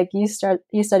 wow, like you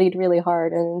studied really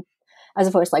hard, and as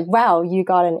opposed to like, wow, you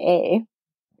got an A.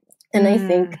 And I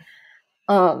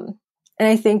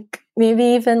think maybe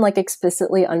even like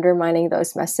explicitly undermining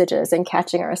those messages and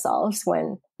catching ourselves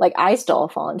when like I still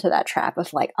fall into that trap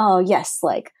of like, oh yes,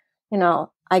 like,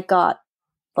 I got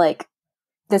like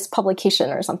this publication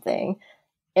or something.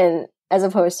 And as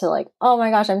opposed to like, oh my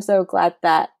gosh, I'm so glad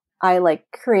that I like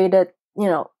created,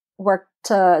 work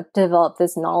to develop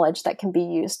this knowledge that can be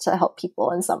used to help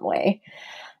people in some way.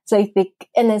 So I think,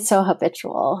 and it's so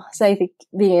habitual. So I think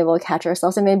being able to catch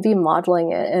ourselves and maybe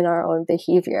modeling it in our own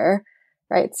behavior,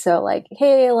 right? So like,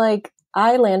 hey, like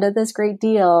I landed this great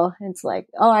deal. It's like,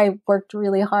 oh, I worked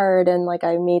really hard and like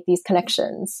I made these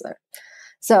connections.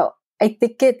 So I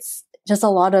think it's just a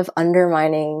lot of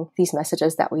undermining these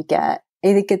messages that we get.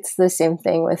 I think it's the same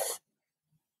thing with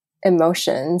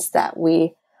emotions that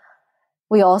we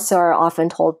we also are often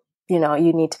told,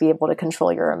 you need to be able to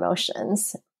control your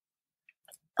emotions.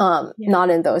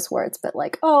 Not in those words, but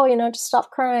like, oh, just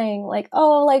stop crying. Like,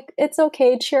 oh, like, it's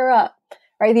okay, cheer up.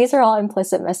 Right? These are all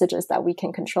implicit messages that we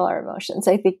can control our emotions.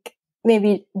 I think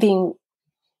maybe being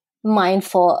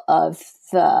mindful of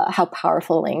how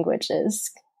powerful language is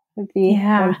would be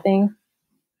one thing.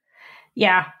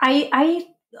 Yeah.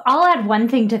 I'll add one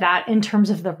thing to that in terms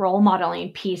of the role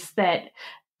modeling piece, that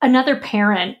another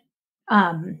parent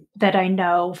that I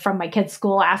know from my kid's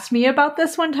school asked me about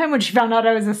this one time when she found out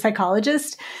I was a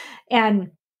psychologist.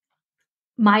 And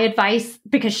my advice,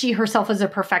 because she herself is a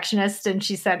perfectionist, and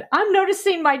she said, I'm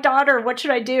noticing my daughter, what should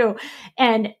I do?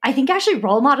 And I think actually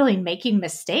role modeling making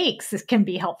mistakes can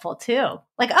be helpful too.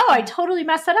 Like, oh, I totally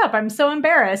messed that up. I'm so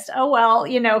embarrassed. Oh, well,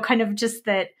 kind of just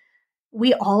that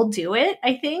we all do it,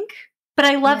 I think. But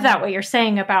I love that what you're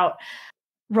saying about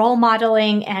role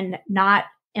modeling and not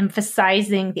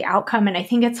emphasizing the outcome. And I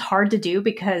think it's hard to do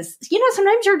because,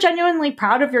 sometimes you're genuinely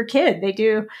proud of your kid. They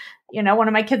do, one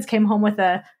of my kids came home with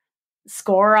a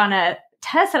score on a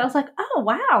test and I was like, oh,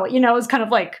 wow. It was kind of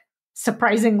like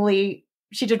surprisingly,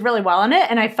 she did really well on it.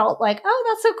 And I felt like, oh,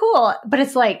 that's so cool. But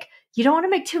it's like, you don't want to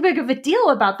make too big of a deal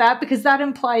about that because that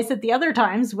implies that the other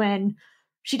times when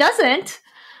she doesn't,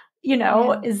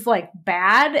 is like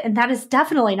bad. And that is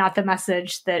definitely not the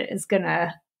message that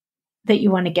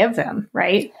you want to give them.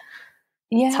 Right.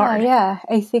 Yeah. It's hard. Yeah.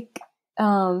 I think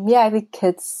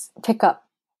kids pick up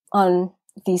on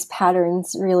these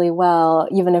patterns really well,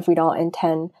 even if we don't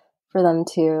intend for them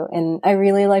to. And I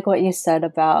really like what you said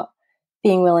about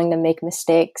being willing to make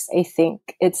mistakes. I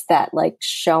think it's that like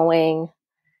showing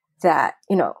that,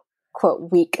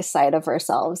 quote, weak side of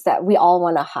ourselves that we all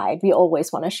want to hide. We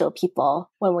always want to show people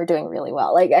when we're doing really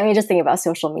well. Like, I mean, just think about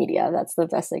social media. That's the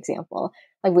best example.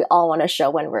 Like, we all want to show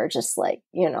when we're just like,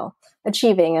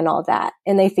 achieving and all that.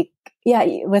 And I think,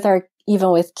 with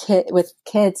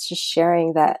kids, just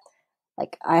sharing that,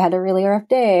 like, I had a really rough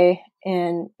day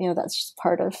and, that's just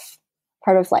part of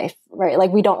life, right?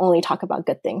 Like, we don't only talk about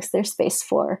good things. There's space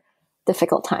for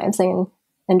difficult times and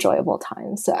enjoyable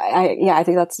times. So I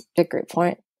think that's a great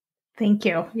point. Thank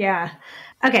you. Yeah.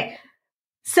 Okay.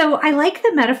 So I like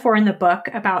the metaphor in the book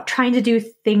about trying to do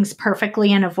things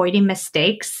perfectly and avoiding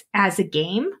mistakes as a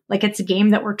game. Like it's a game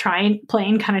that we're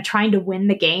playing, kind of trying to win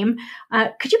the game.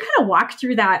 Could you kind of walk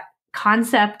through that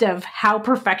concept of how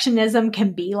perfectionism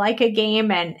can be like a game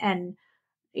and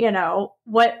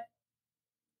what,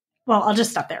 well, I'll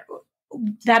just stop there.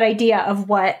 That idea of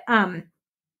what, of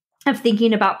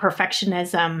thinking about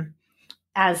perfectionism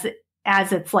as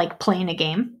it's like playing a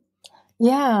game.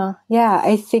 Yeah.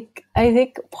 I think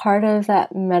part of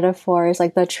that metaphor is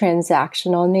like the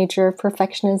transactional nature of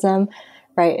perfectionism,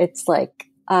 right? It's like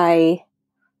I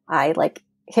like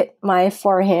hit my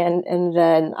forehand and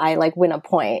then I like win a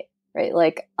point, right?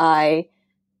 Like I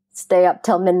stay up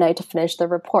till midnight to finish the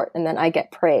report and then I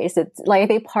get praise. It's like, I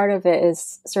think part of it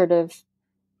is sort of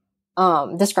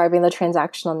describing the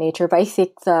transactional nature, but I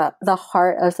think the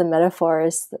heart of the metaphor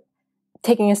is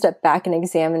taking a step back and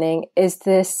examining, is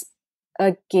this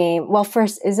a game? Well,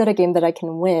 first, is it a game that I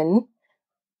can win?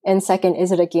 And second,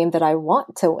 is it a game that I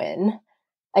want to win?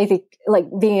 I think like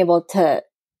being able to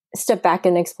step back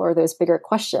and explore those bigger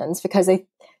questions, because I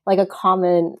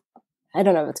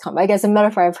don't know if it's common, I guess a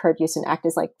metaphor I've heard used in ACT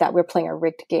is like that we're playing a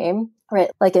rigged game,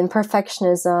 right? Like in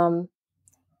perfectionism,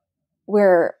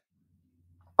 we're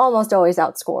almost always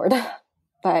outscored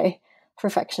by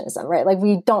perfectionism, right? Like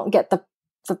we don't get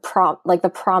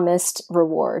the promised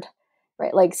reward,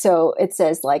 right? Like, so it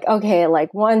says like, okay,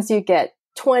 like once you get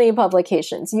 20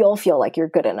 publications, you'll feel like you're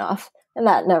good enough. And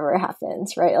that never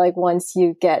happens, right? Like once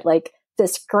you get like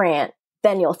this grant,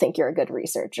 then you'll think you're a good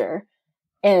researcher.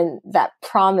 And that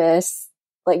promise,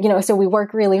 like, so we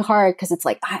work really hard because it's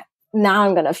like, now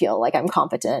I'm going to feel like I'm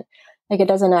competent. Like it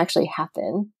doesn't actually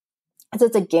happen. So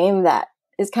it's a game that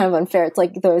is kind of unfair. It's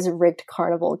like those rigged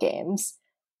carnival games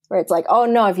where it's like, oh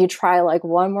no, if you try like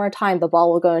one more time, the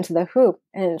ball will go into the hoop.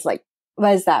 And it's like,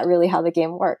 but is that really how the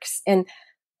game works? And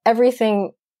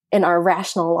everything in our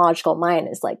rational, logical mind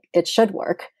is like, it should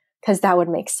work because that would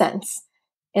make sense.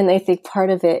 And I think part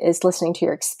of it is listening to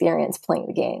your experience playing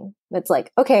the game. It's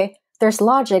like, okay, there's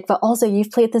logic, but also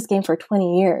you've played this game for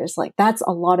 20 years. Like that's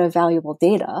a lot of valuable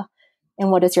data. And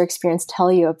what does your experience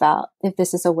tell you about if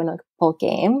this is a winnable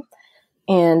game?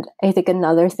 And I think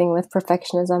another thing with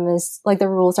perfectionism is like the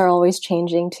rules are always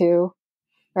changing too,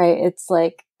 right? It's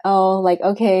like, oh, like,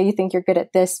 okay, you think you're good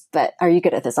at this, but are you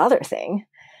good at this other thing?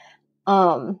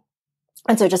 And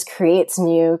so it just creates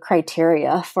new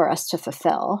criteria for us to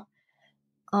fulfill.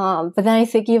 But then I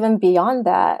think even beyond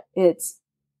that, it's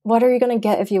what are you going to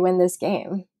get if you win this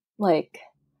game? Like,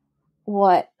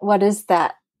 what is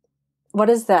that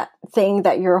thing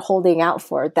that you're holding out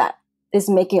for that is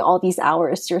making all these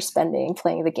hours you're spending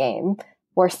playing the game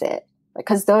worth it?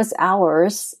 Because those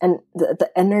hours and the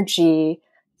energy,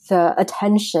 the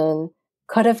attention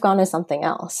could have gone to something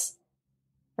else,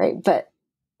 right? But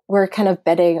we're kind of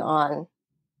betting on,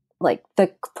 like,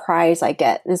 the prize I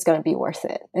get is going to be worth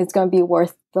it. It's going to be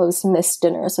worth those missed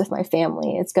dinners with my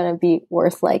family. It's going to be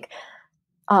worth, like,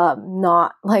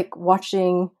 not, like,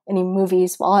 watching any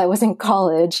movies while I was in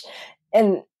college.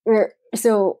 And I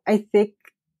think,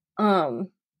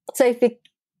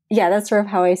 yeah, that's sort of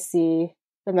how I see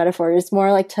the metaphor. It's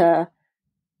more like to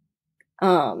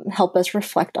help us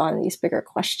reflect on these bigger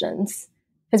questions.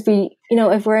 Because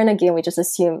if we're in a game, we just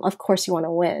assume, of course, you want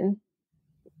to win.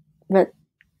 But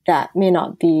that may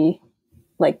not be,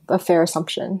 like, a fair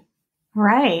assumption.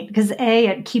 Right. Because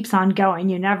it keeps on going.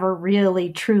 You never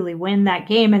really truly win that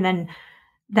game. And then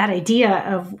that idea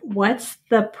of what's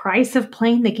the price of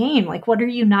playing the game? Like, what are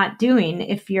you not doing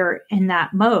if you're in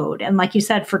that mode? And like you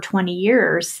said, for 20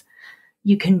 years,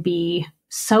 you can be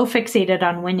so fixated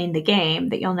on winning the game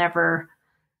that you'll never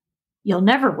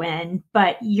win,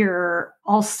 but you're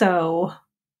also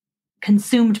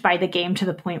consumed by the game to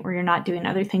the point where you're not doing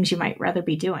other things you might rather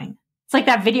be doing. It's like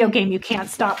that video game you can't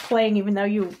stop playing, even though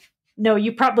you know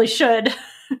you probably should.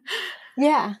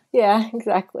 Yeah,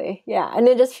 exactly. Yeah. And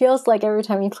it just feels like every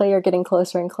time you play, you're getting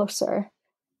closer and closer.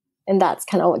 And that's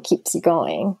kind of what keeps you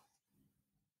going.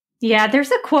 Yeah,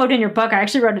 there's a quote in your book. I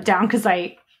actually wrote it down because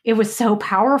it was so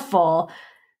powerful,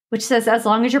 which says, as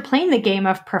long as you're playing the game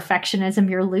of perfectionism,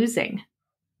 you're losing.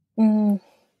 Mm.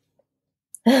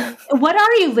 What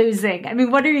are you losing? I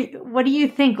mean, what do you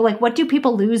think? Like, what do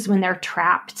people lose when they're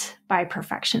trapped by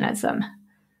perfectionism?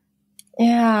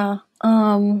 Yeah.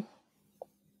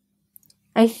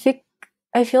 I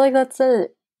feel like that's a,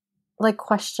 like,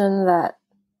 question that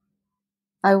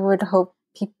I would hope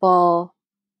people,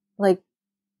 like,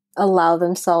 allow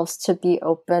themselves to be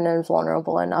open and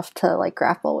vulnerable enough to, like,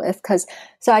 grapple with.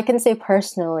 So I can say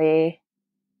personally,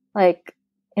 like,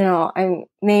 I'm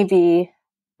maybe,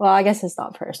 well, I guess it's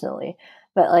not personally,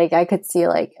 but, like, I could see,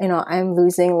 like, I'm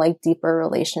losing, like, deeper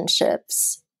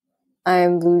relationships.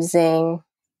 I'm losing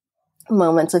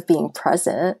moments of being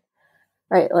present,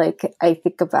 right? Like, I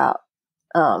think about,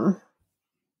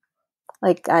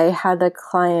 like, I had a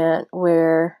client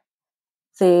where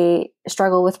they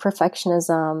struggle with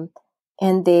perfectionism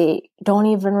and they don't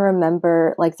even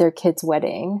remember, like, their kid's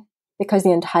wedding because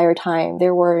the entire time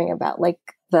they're worrying about, like,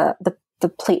 the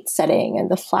plate setting and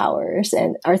the flowers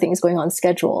and are things going on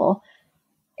schedule.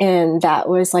 And that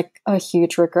was, like, a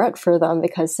huge regret for them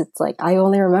because it's like, I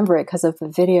only remember it because of the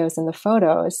videos and the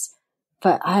photos,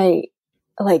 but I,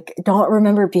 like, don't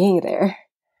remember being there.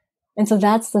 And so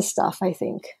that's the stuff I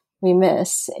think we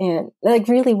miss. And, like,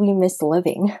 really, we miss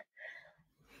living.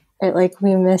 Right? Like,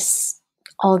 we miss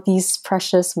all these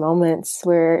precious moments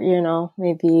where,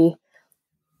 maybe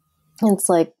it's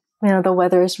like, the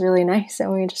weather is really nice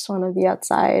and we just want to be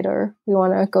outside or we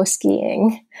want to go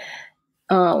skiing.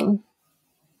 So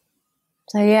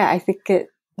yeah, I think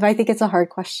it's a hard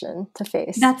question to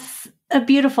face. That's a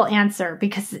beautiful answer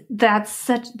because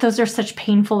those are such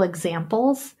painful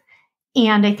examples.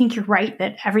 And I think you're right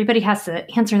that everybody has to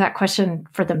answer that question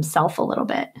for themselves a little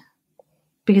bit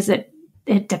because it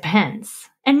depends.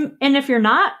 And if you're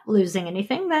not losing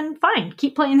anything, then fine,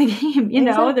 keep playing the game.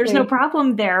 Exactly. There's no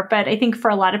problem there. But I think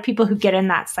for a lot of people who get in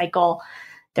that cycle,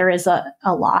 there is a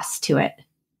loss to it.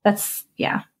 That's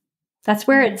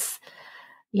where it's,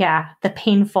 the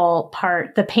painful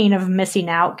part, the pain of missing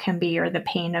out can be, or the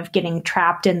pain of getting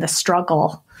trapped in the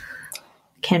struggle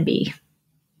can be.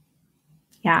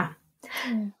 Yeah.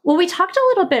 Well, we talked a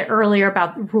little bit earlier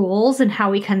about rules and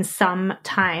how we can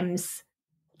sometimes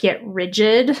get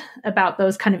rigid about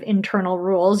those kind of internal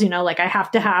rules. Like, I have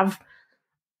to have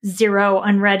 0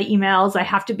 unread emails. I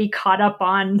have to be caught up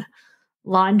on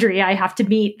laundry. I have to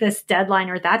meet this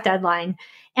deadline or that deadline.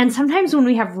 And sometimes when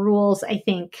we have rules, I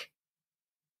think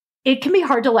it can be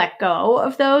hard to let go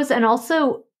of those. And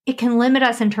also it can limit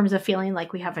us in terms of feeling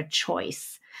like we have a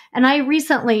choice. And I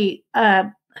recently,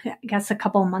 I guess a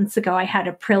couple of months ago, I had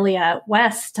Aprilia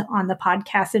West on the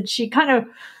podcast, and she kind of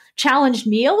challenged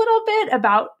me a little bit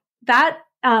about that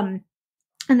and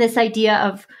this idea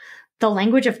of the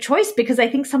language of choice, because I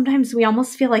think sometimes we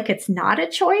almost feel like it's not a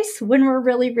choice when we're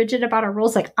really rigid about our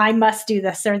rules, like I must do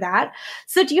this or that.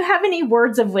 So do you have any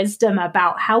words of wisdom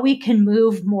about how we can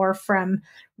move more from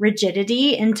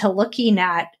rigidity into looking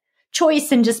at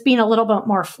choice and just being a little bit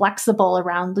more flexible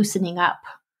around loosening up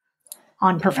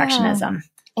on perfectionism?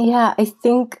 Yeah, I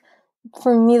think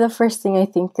for me, the first thing I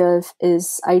think of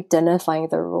is identifying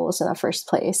the rules in the first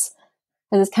place.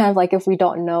 Because it's kind of like if we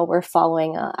don't know we're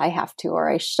following a I have to or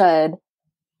I should,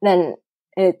 then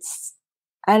it's,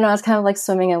 I don't know, it's kind of like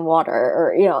swimming in water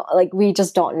or, like we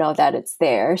just don't know that it's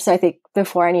there. So I think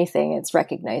before anything, it's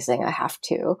recognizing I have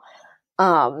to.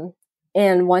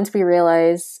 And once we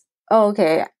realize, oh,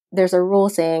 okay, there's a rule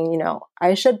saying,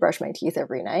 I should brush my teeth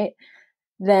every night.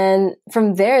 Then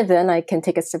from there, then I can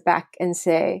take a step back and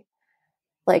say,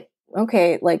 like,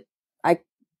 okay, like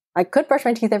I could brush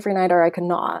my teeth every night or I could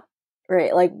not,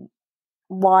 right? Like,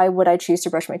 why would I choose to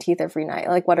brush my teeth every night?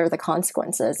 Like, what are the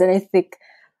consequences? And I think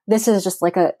this is just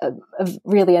like a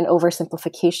really an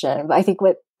oversimplification. But I think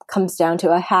what comes down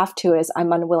to a have to is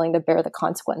I'm unwilling to bear the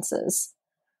consequences,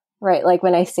 right? Like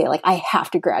when I say like, I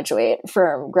have to graduate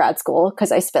from grad school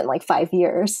because I spent like 5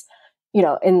 years,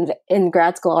 in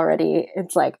grad school already,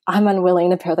 it's like, I'm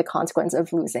unwilling to bear the consequence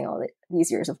of losing all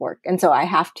these years of work. And so I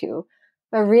have to,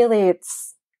 but really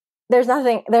there's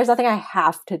nothing I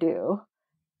have to do.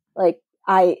 Like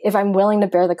if I'm willing to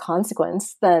bear the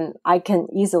consequence, then I can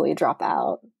easily drop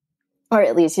out, or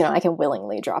at least, I can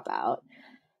willingly drop out.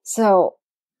 So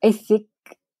I think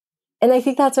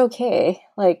that's okay.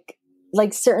 Like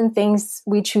certain things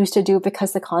we choose to do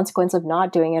because the consequence of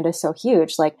not doing it is so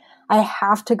huge. Like I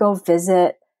have to go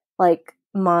visit like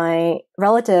my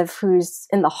relative who's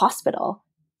in the hospital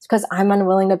because I'm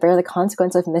unwilling to bear the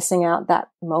consequence of missing out that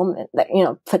moment, that,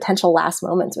 potential last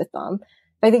moments with them.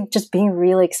 But I think just being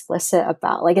really explicit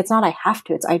about like, it's not I have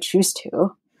to, it's I choose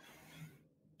to.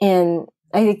 And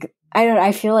I think,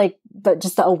 I feel like, but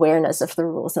just the awareness of the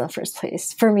rules in the first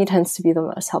place for me tends to be the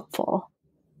most helpful.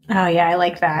 Oh, yeah, I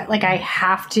like that. Like, I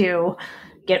have to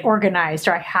get organized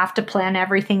or I have to plan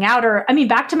everything out. Or, I mean,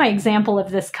 back to my example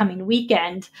of this coming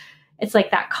weekend, it's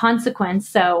like that consequence.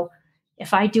 So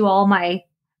if I do all my,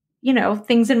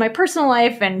 things in my personal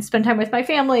life and spend time with my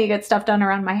family, get stuff done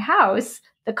around my house,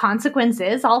 the consequence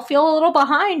is I'll feel a little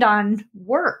behind on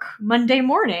work Monday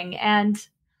morning.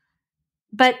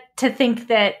 But to think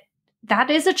that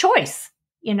is a choice,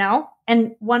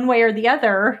 and one way or the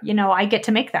other, I get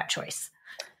to make that choice.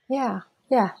 Yeah.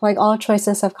 Yeah. Like all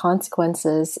choices have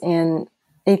consequences. And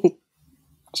I think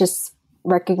just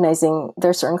recognizing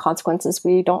there are certain consequences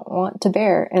we don't want to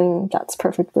bear, and that's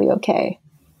perfectly okay.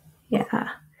 Yeah.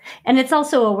 And it's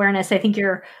also awareness. I think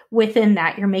you're within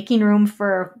that. You're making room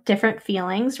for different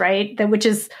feelings, right? Which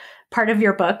is part of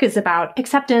your book is about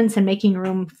acceptance and making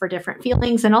room for different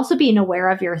feelings and also being aware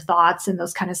of your thoughts and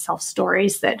those kind of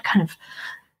self-stories that kind of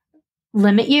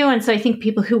limit you. And so I think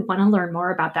people who want to learn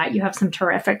more about that, you have some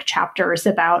terrific chapters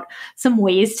about some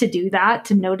ways to do that,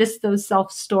 to notice those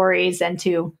self-stories and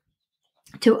to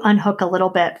unhook a little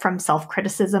bit from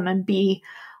self-criticism and be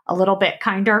a little bit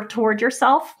kinder toward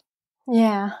yourself.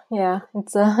 Yeah. Yeah.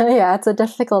 It's a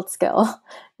difficult skill,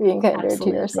 being kinder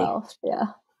Absolutely. to yourself. Yeah.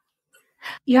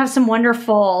 You have some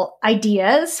wonderful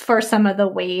ideas for some of the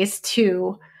ways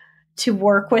to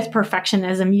work with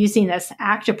perfectionism using this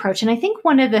ACT approach. And I think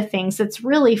one of the things that's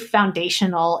really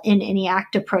foundational in any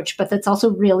ACT approach, but that's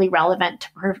also really relevant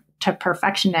to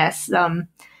perfectionism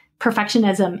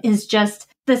is just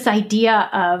this idea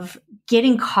of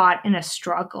getting caught in a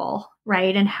struggle,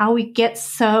 right? And how we get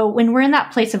when we're in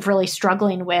that place of really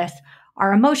struggling with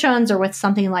our emotions or with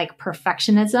something like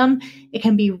perfectionism, it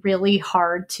can be really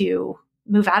hard to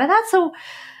move out of that. So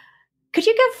could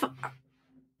you give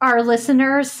our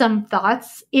listeners some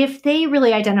thoughts if they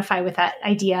really identify with that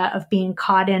idea of being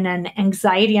caught in an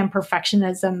anxiety and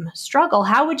perfectionism struggle?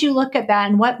 How would you look at that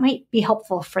and what might be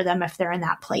helpful for them if they're in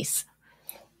that place?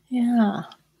 Yeah,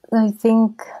 I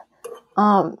think,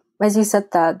 as you said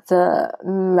that, the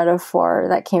metaphor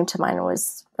that came to mind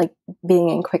was like being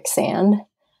in quicksand,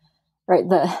 right?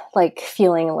 The like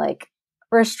feeling like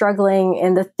we're struggling,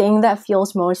 and the thing that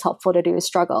feels most helpful to do is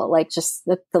struggle. Like just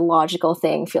the logical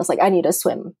thing feels like I need to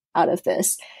swim out of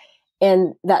this.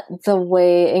 And that the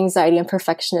way anxiety and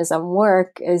perfectionism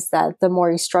work is that the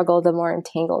more you struggle, the more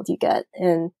entangled you get,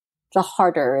 and the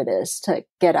harder it is to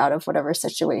get out of whatever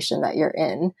situation that you're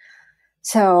in.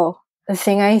 So the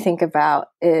thing I think about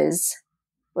is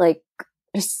like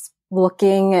just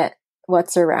looking at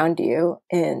what's around you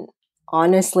and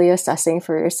honestly assessing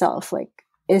for yourself, like,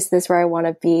 is this where I want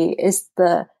to be? Is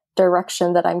the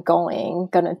direction that I'm going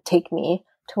to take me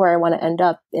to where I want to end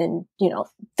up in,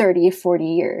 30, 40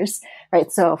 years, right?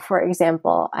 So for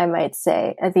example, I might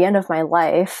say at the end of my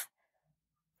life,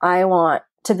 I want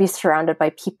to be surrounded by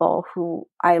people who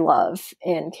I love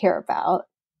and care about.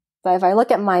 But if I look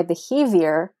at my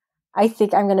behavior, I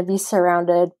think I'm going to be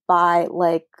surrounded by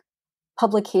like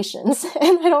publications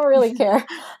and I don't really care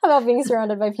about being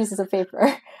surrounded by pieces of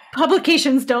paper.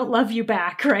 Publications don't love you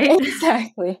back, right?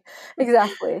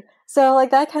 Exactly. So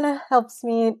like that kind of helps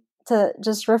me to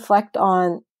just reflect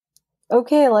on,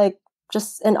 okay, like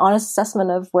just an honest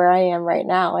assessment of where I am right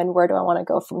now and where do I want to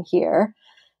go from here.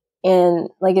 And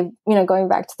like, if, going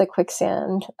back to the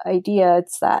quicksand idea,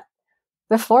 it's that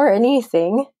before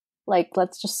anything, like,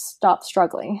 let's just stop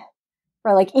struggling.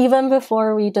 Or like, even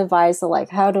before we devise the, like,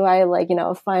 how do I like,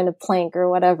 find a plank or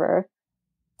whatever,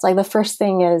 it's like the first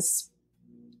thing is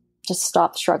just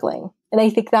stop struggling. And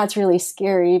I think that's really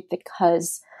scary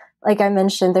because, like I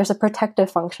mentioned, there's a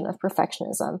protective function of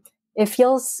perfectionism. It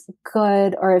feels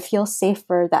good or it feels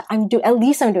safer that at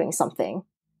least I'm doing something,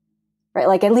 right?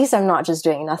 Like, at least I'm not just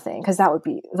doing nothing, because that would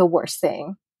be the worst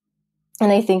thing.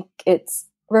 And I think it's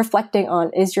reflecting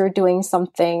on, is you're doing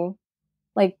something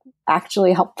like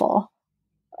actually helpful?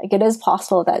 Like, it is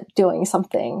possible that doing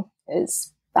something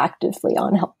is actively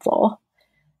unhelpful.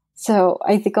 So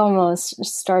I think almost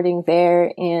just starting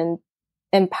there and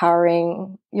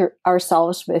empowering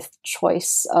ourselves with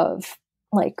choice of,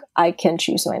 like, I can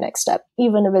choose my next step,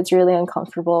 even if it's really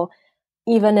uncomfortable,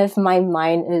 even if my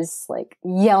mind is like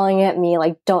yelling at me,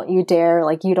 like, don't you dare,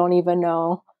 like, you don't even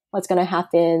know what's going to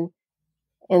happen.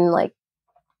 And like,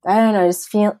 I don't know, just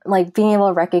feel like being able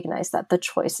to recognize that the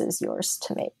choice is yours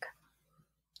to make,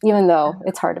 even though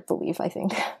it's hard to believe, I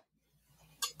think.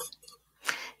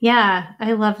 Yeah,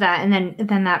 I love that. And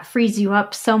then that frees you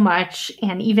up so much.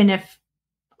 And even if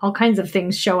all kinds of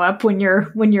things show up when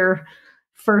you're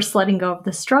first letting go of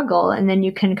the struggle, and then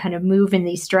you can kind of move in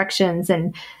these directions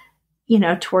and,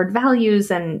 toward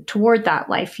values and toward that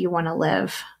life you want to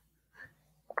live.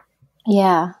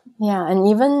 Yeah. Yeah. And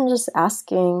even just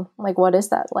asking, like, what is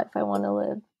that life I want to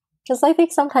live? Because I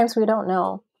think sometimes we don't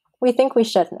know. We think we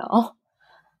should know,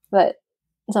 but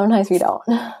sometimes we don't.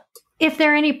 If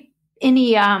there are any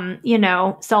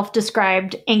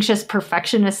self-described anxious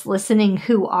perfectionists listening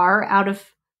who are out of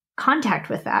contact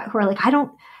with that, who are like,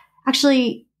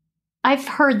 I've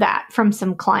heard that from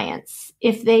some clients.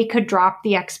 If they could drop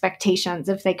the expectations,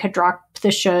 if they could drop the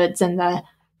shoulds and the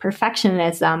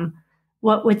perfectionism,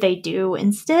 what would they do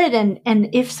instead? And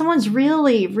if someone's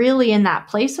really, really in that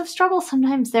place of struggle,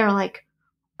 sometimes they're like,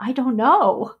 I don't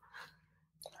know.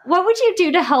 What would you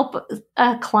do to help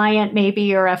a client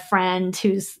maybe, or a friend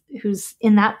who's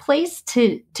in that place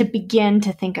to begin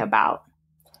to think about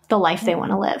the life they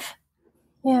want to live?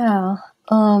 Yeah.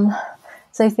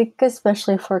 So I think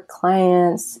especially for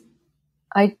clients,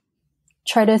 I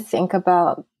try to think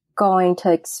about going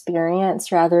to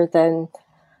experience rather than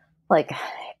like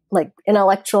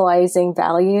intellectualizing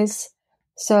values.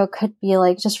 So it could be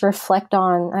like, just reflect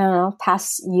on, I don't know,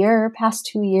 past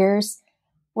 2 years.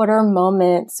 What are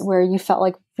moments where you felt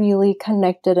like really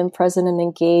connected and present and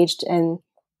engaged, and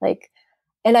like,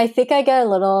 and I think I get a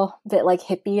little bit like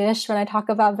hippie-ish when I talk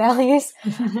about values,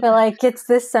 but like, it's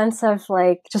this sense of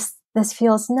like, just, this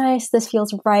feels nice, this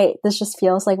feels right, this just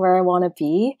feels like where I want to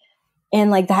be.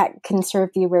 And like, that can sort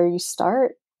of be where you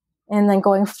start. And then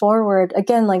going forward,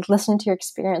 again, like, listen to your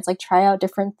experience, like, try out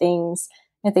different things.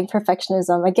 I think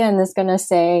perfectionism, again, is going to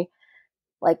say,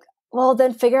 like, well,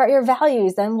 then figure out your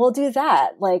values, then we'll do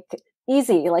that. Like,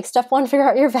 easy, like, step one, figure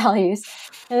out your values.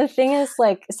 And the thing is,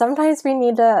 like, sometimes we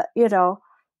need to,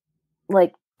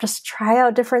 like, just try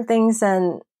out different things,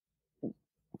 and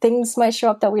things might show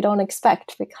up that we don't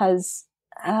expect, because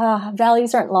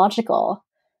values aren't logical.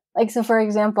 Like, so for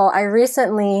example, I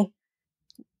recently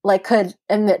like could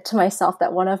admit to myself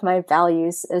that one of my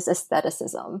values is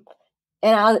aestheticism.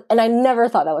 And I never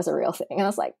thought that was a real thing. And I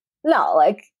was like, no,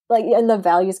 like in the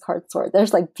values card sort,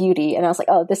 there's like beauty. And I was like,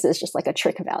 oh, this is just like a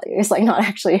trick value. It's like not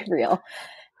actually real.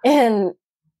 And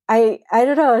I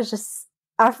don't know, it's just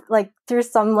like through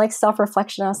some like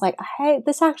self-reflection, I was like, hey,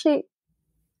 this actually,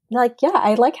 like, yeah,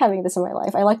 I like having this in my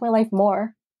life. I like my life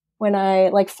more when I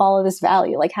like follow this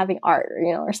value, like having art,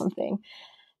 or something.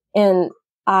 And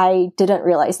I didn't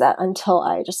realize that until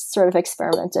I just sort of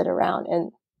experimented around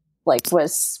and like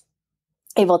was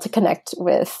able to connect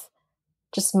with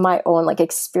just my own like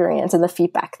experience and the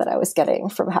feedback that I was getting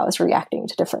from how I was reacting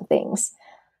to different things.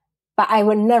 But I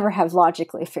would never have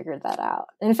logically figured that out.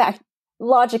 In fact,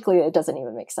 logically, it doesn't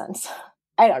even make sense.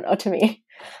 I don't know, to me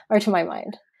or to my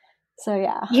mind. So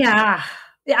yeah. Yeah.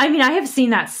 I mean, I have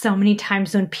seen that so many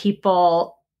times when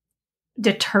people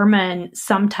determine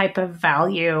some type of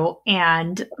value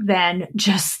and then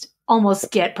just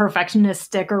almost get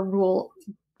perfectionistic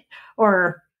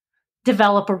or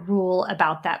develop a rule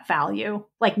about that value.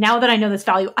 Like, now that I know this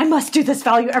value, I must do this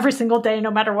value every single day, no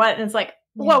matter what. And it's like,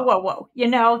 whoa.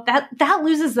 That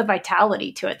loses the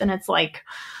vitality to it. Then it's like,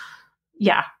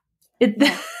 yeah.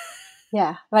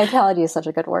 Yeah. Vitality is such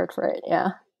a good word for it.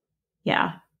 Yeah.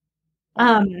 Yeah.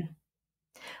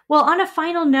 Well, on a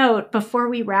final note, before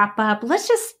we wrap up, let's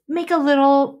just make a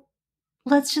little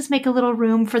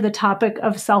room for the topic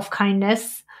of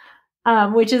self-kindness,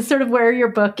 which is sort of where your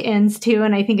book ends too.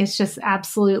 And I think it's just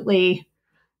absolutely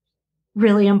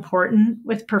really important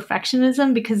with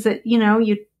perfectionism, because I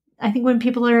think when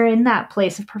people are in that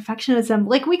place of perfectionism,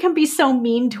 like, we can be so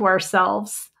mean to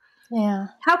ourselves. Yeah.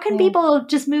 How can people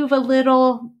just move a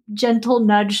little gentle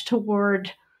nudge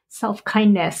toward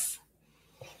self-kindness?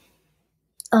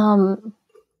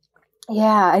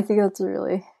 Yeah, I think that's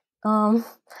really, I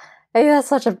think that's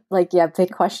such a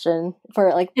big question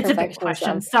for It's a big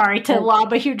question. Sorry to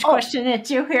lob a huge question at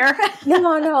you here.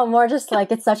 No, more just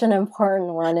it's such an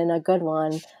important one and a good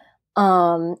one.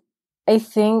 I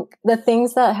think the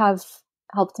things that have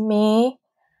helped me,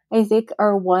 I think,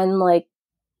 are one,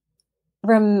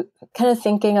 kind of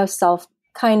thinking of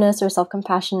self-kindness or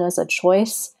self-compassion as a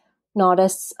choice, not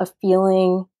as a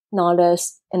feeling, not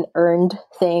as an earned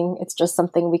thing. It's just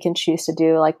something we can choose to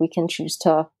do. Like, we can choose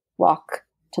to walk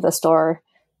to the store,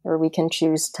 or we can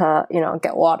choose to,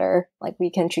 get water. Like, we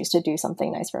can choose to do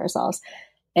something nice for ourselves.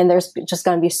 And there's just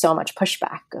going to be so much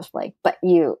pushback of but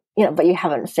you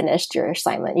haven't finished your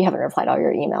assignment. You haven't replied all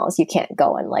your emails. You can't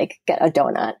go and get a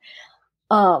donut.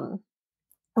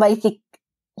 But I think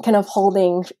kind of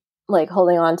holding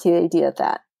on to the idea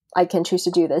that I can choose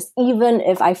to do this, even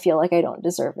if I feel like I don't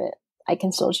deserve it, I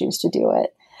can still choose to do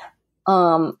it.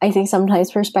 I think sometimes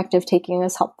perspective taking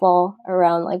is helpful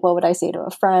around what would I say to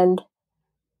a friend,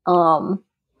 and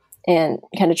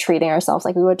kind of treating ourselves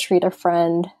like we would treat a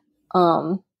friend.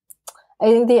 I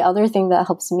think the other thing that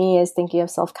helps me is thinking of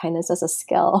self-kindness as a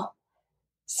skill.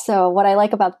 So what I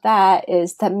like about that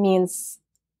is that means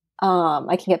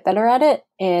I can get better at it,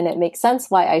 and it makes sense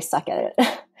why I suck at it,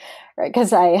 right?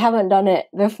 Because I haven't done it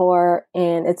before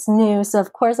and it's new. So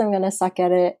of course I'm going to suck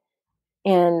at it.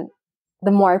 And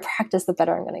the more I practice, the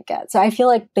better I'm going to get. So I feel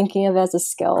like thinking of it as a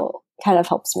skill kind of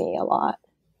helps me a lot.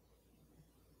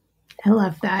 I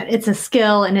love that. It's a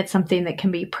skill, and it's something that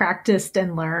can be practiced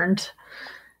and learned.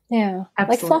 Yeah.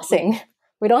 Absolutely. Like flossing.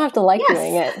 We don't have to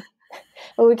doing it,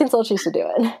 but we can still choose to do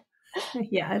it.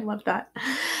 Yeah, I love that.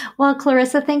 Well,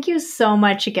 Clarissa, thank you so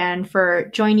much again for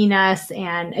joining us.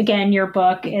 And again, your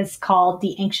book is called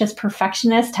The Anxious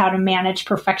Perfectionist: How to Manage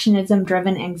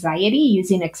Perfectionism-Driven Anxiety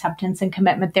Using Acceptance and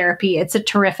Commitment Therapy. It's a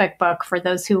terrific book for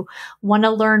those who want to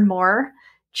learn more.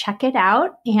 Check it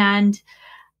out. And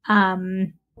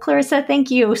Clarissa,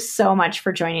 thank you so much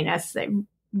for joining us. I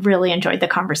really enjoyed the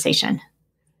conversation.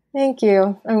 Thank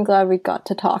you. I'm glad we got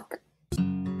to talk.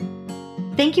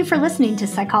 Thank you for listening to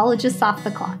Psychologists Off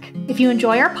the Clock. If you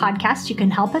enjoy our podcast, you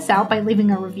can help us out by leaving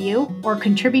a review or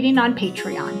contributing on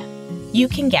Patreon. You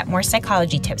can get more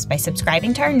psychology tips by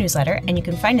subscribing to our newsletter, and you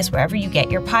can find us wherever you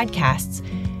get your podcasts.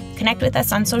 Connect with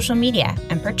us on social media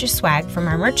and purchase swag from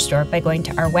our merch store by going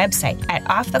to our website at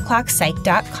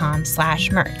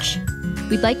offtheclockpsych.com/merch.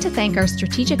 We'd like to thank our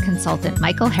strategic consultant,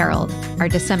 Michael Harold, our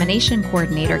dissemination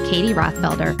coordinator, Katie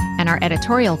Rothfelder, and our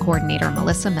editorial coordinator,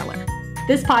 Melissa Miller.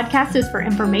 This podcast is for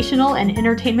informational and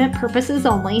entertainment purposes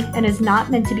only and is not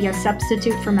meant to be a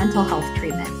substitute for mental health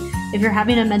treatment. If you're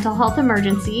having a mental health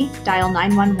emergency, dial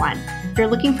 911. If you're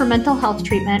looking for mental health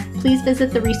treatment, please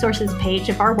visit the resources page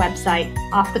of our website,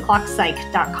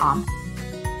 offtheclockpsych.com.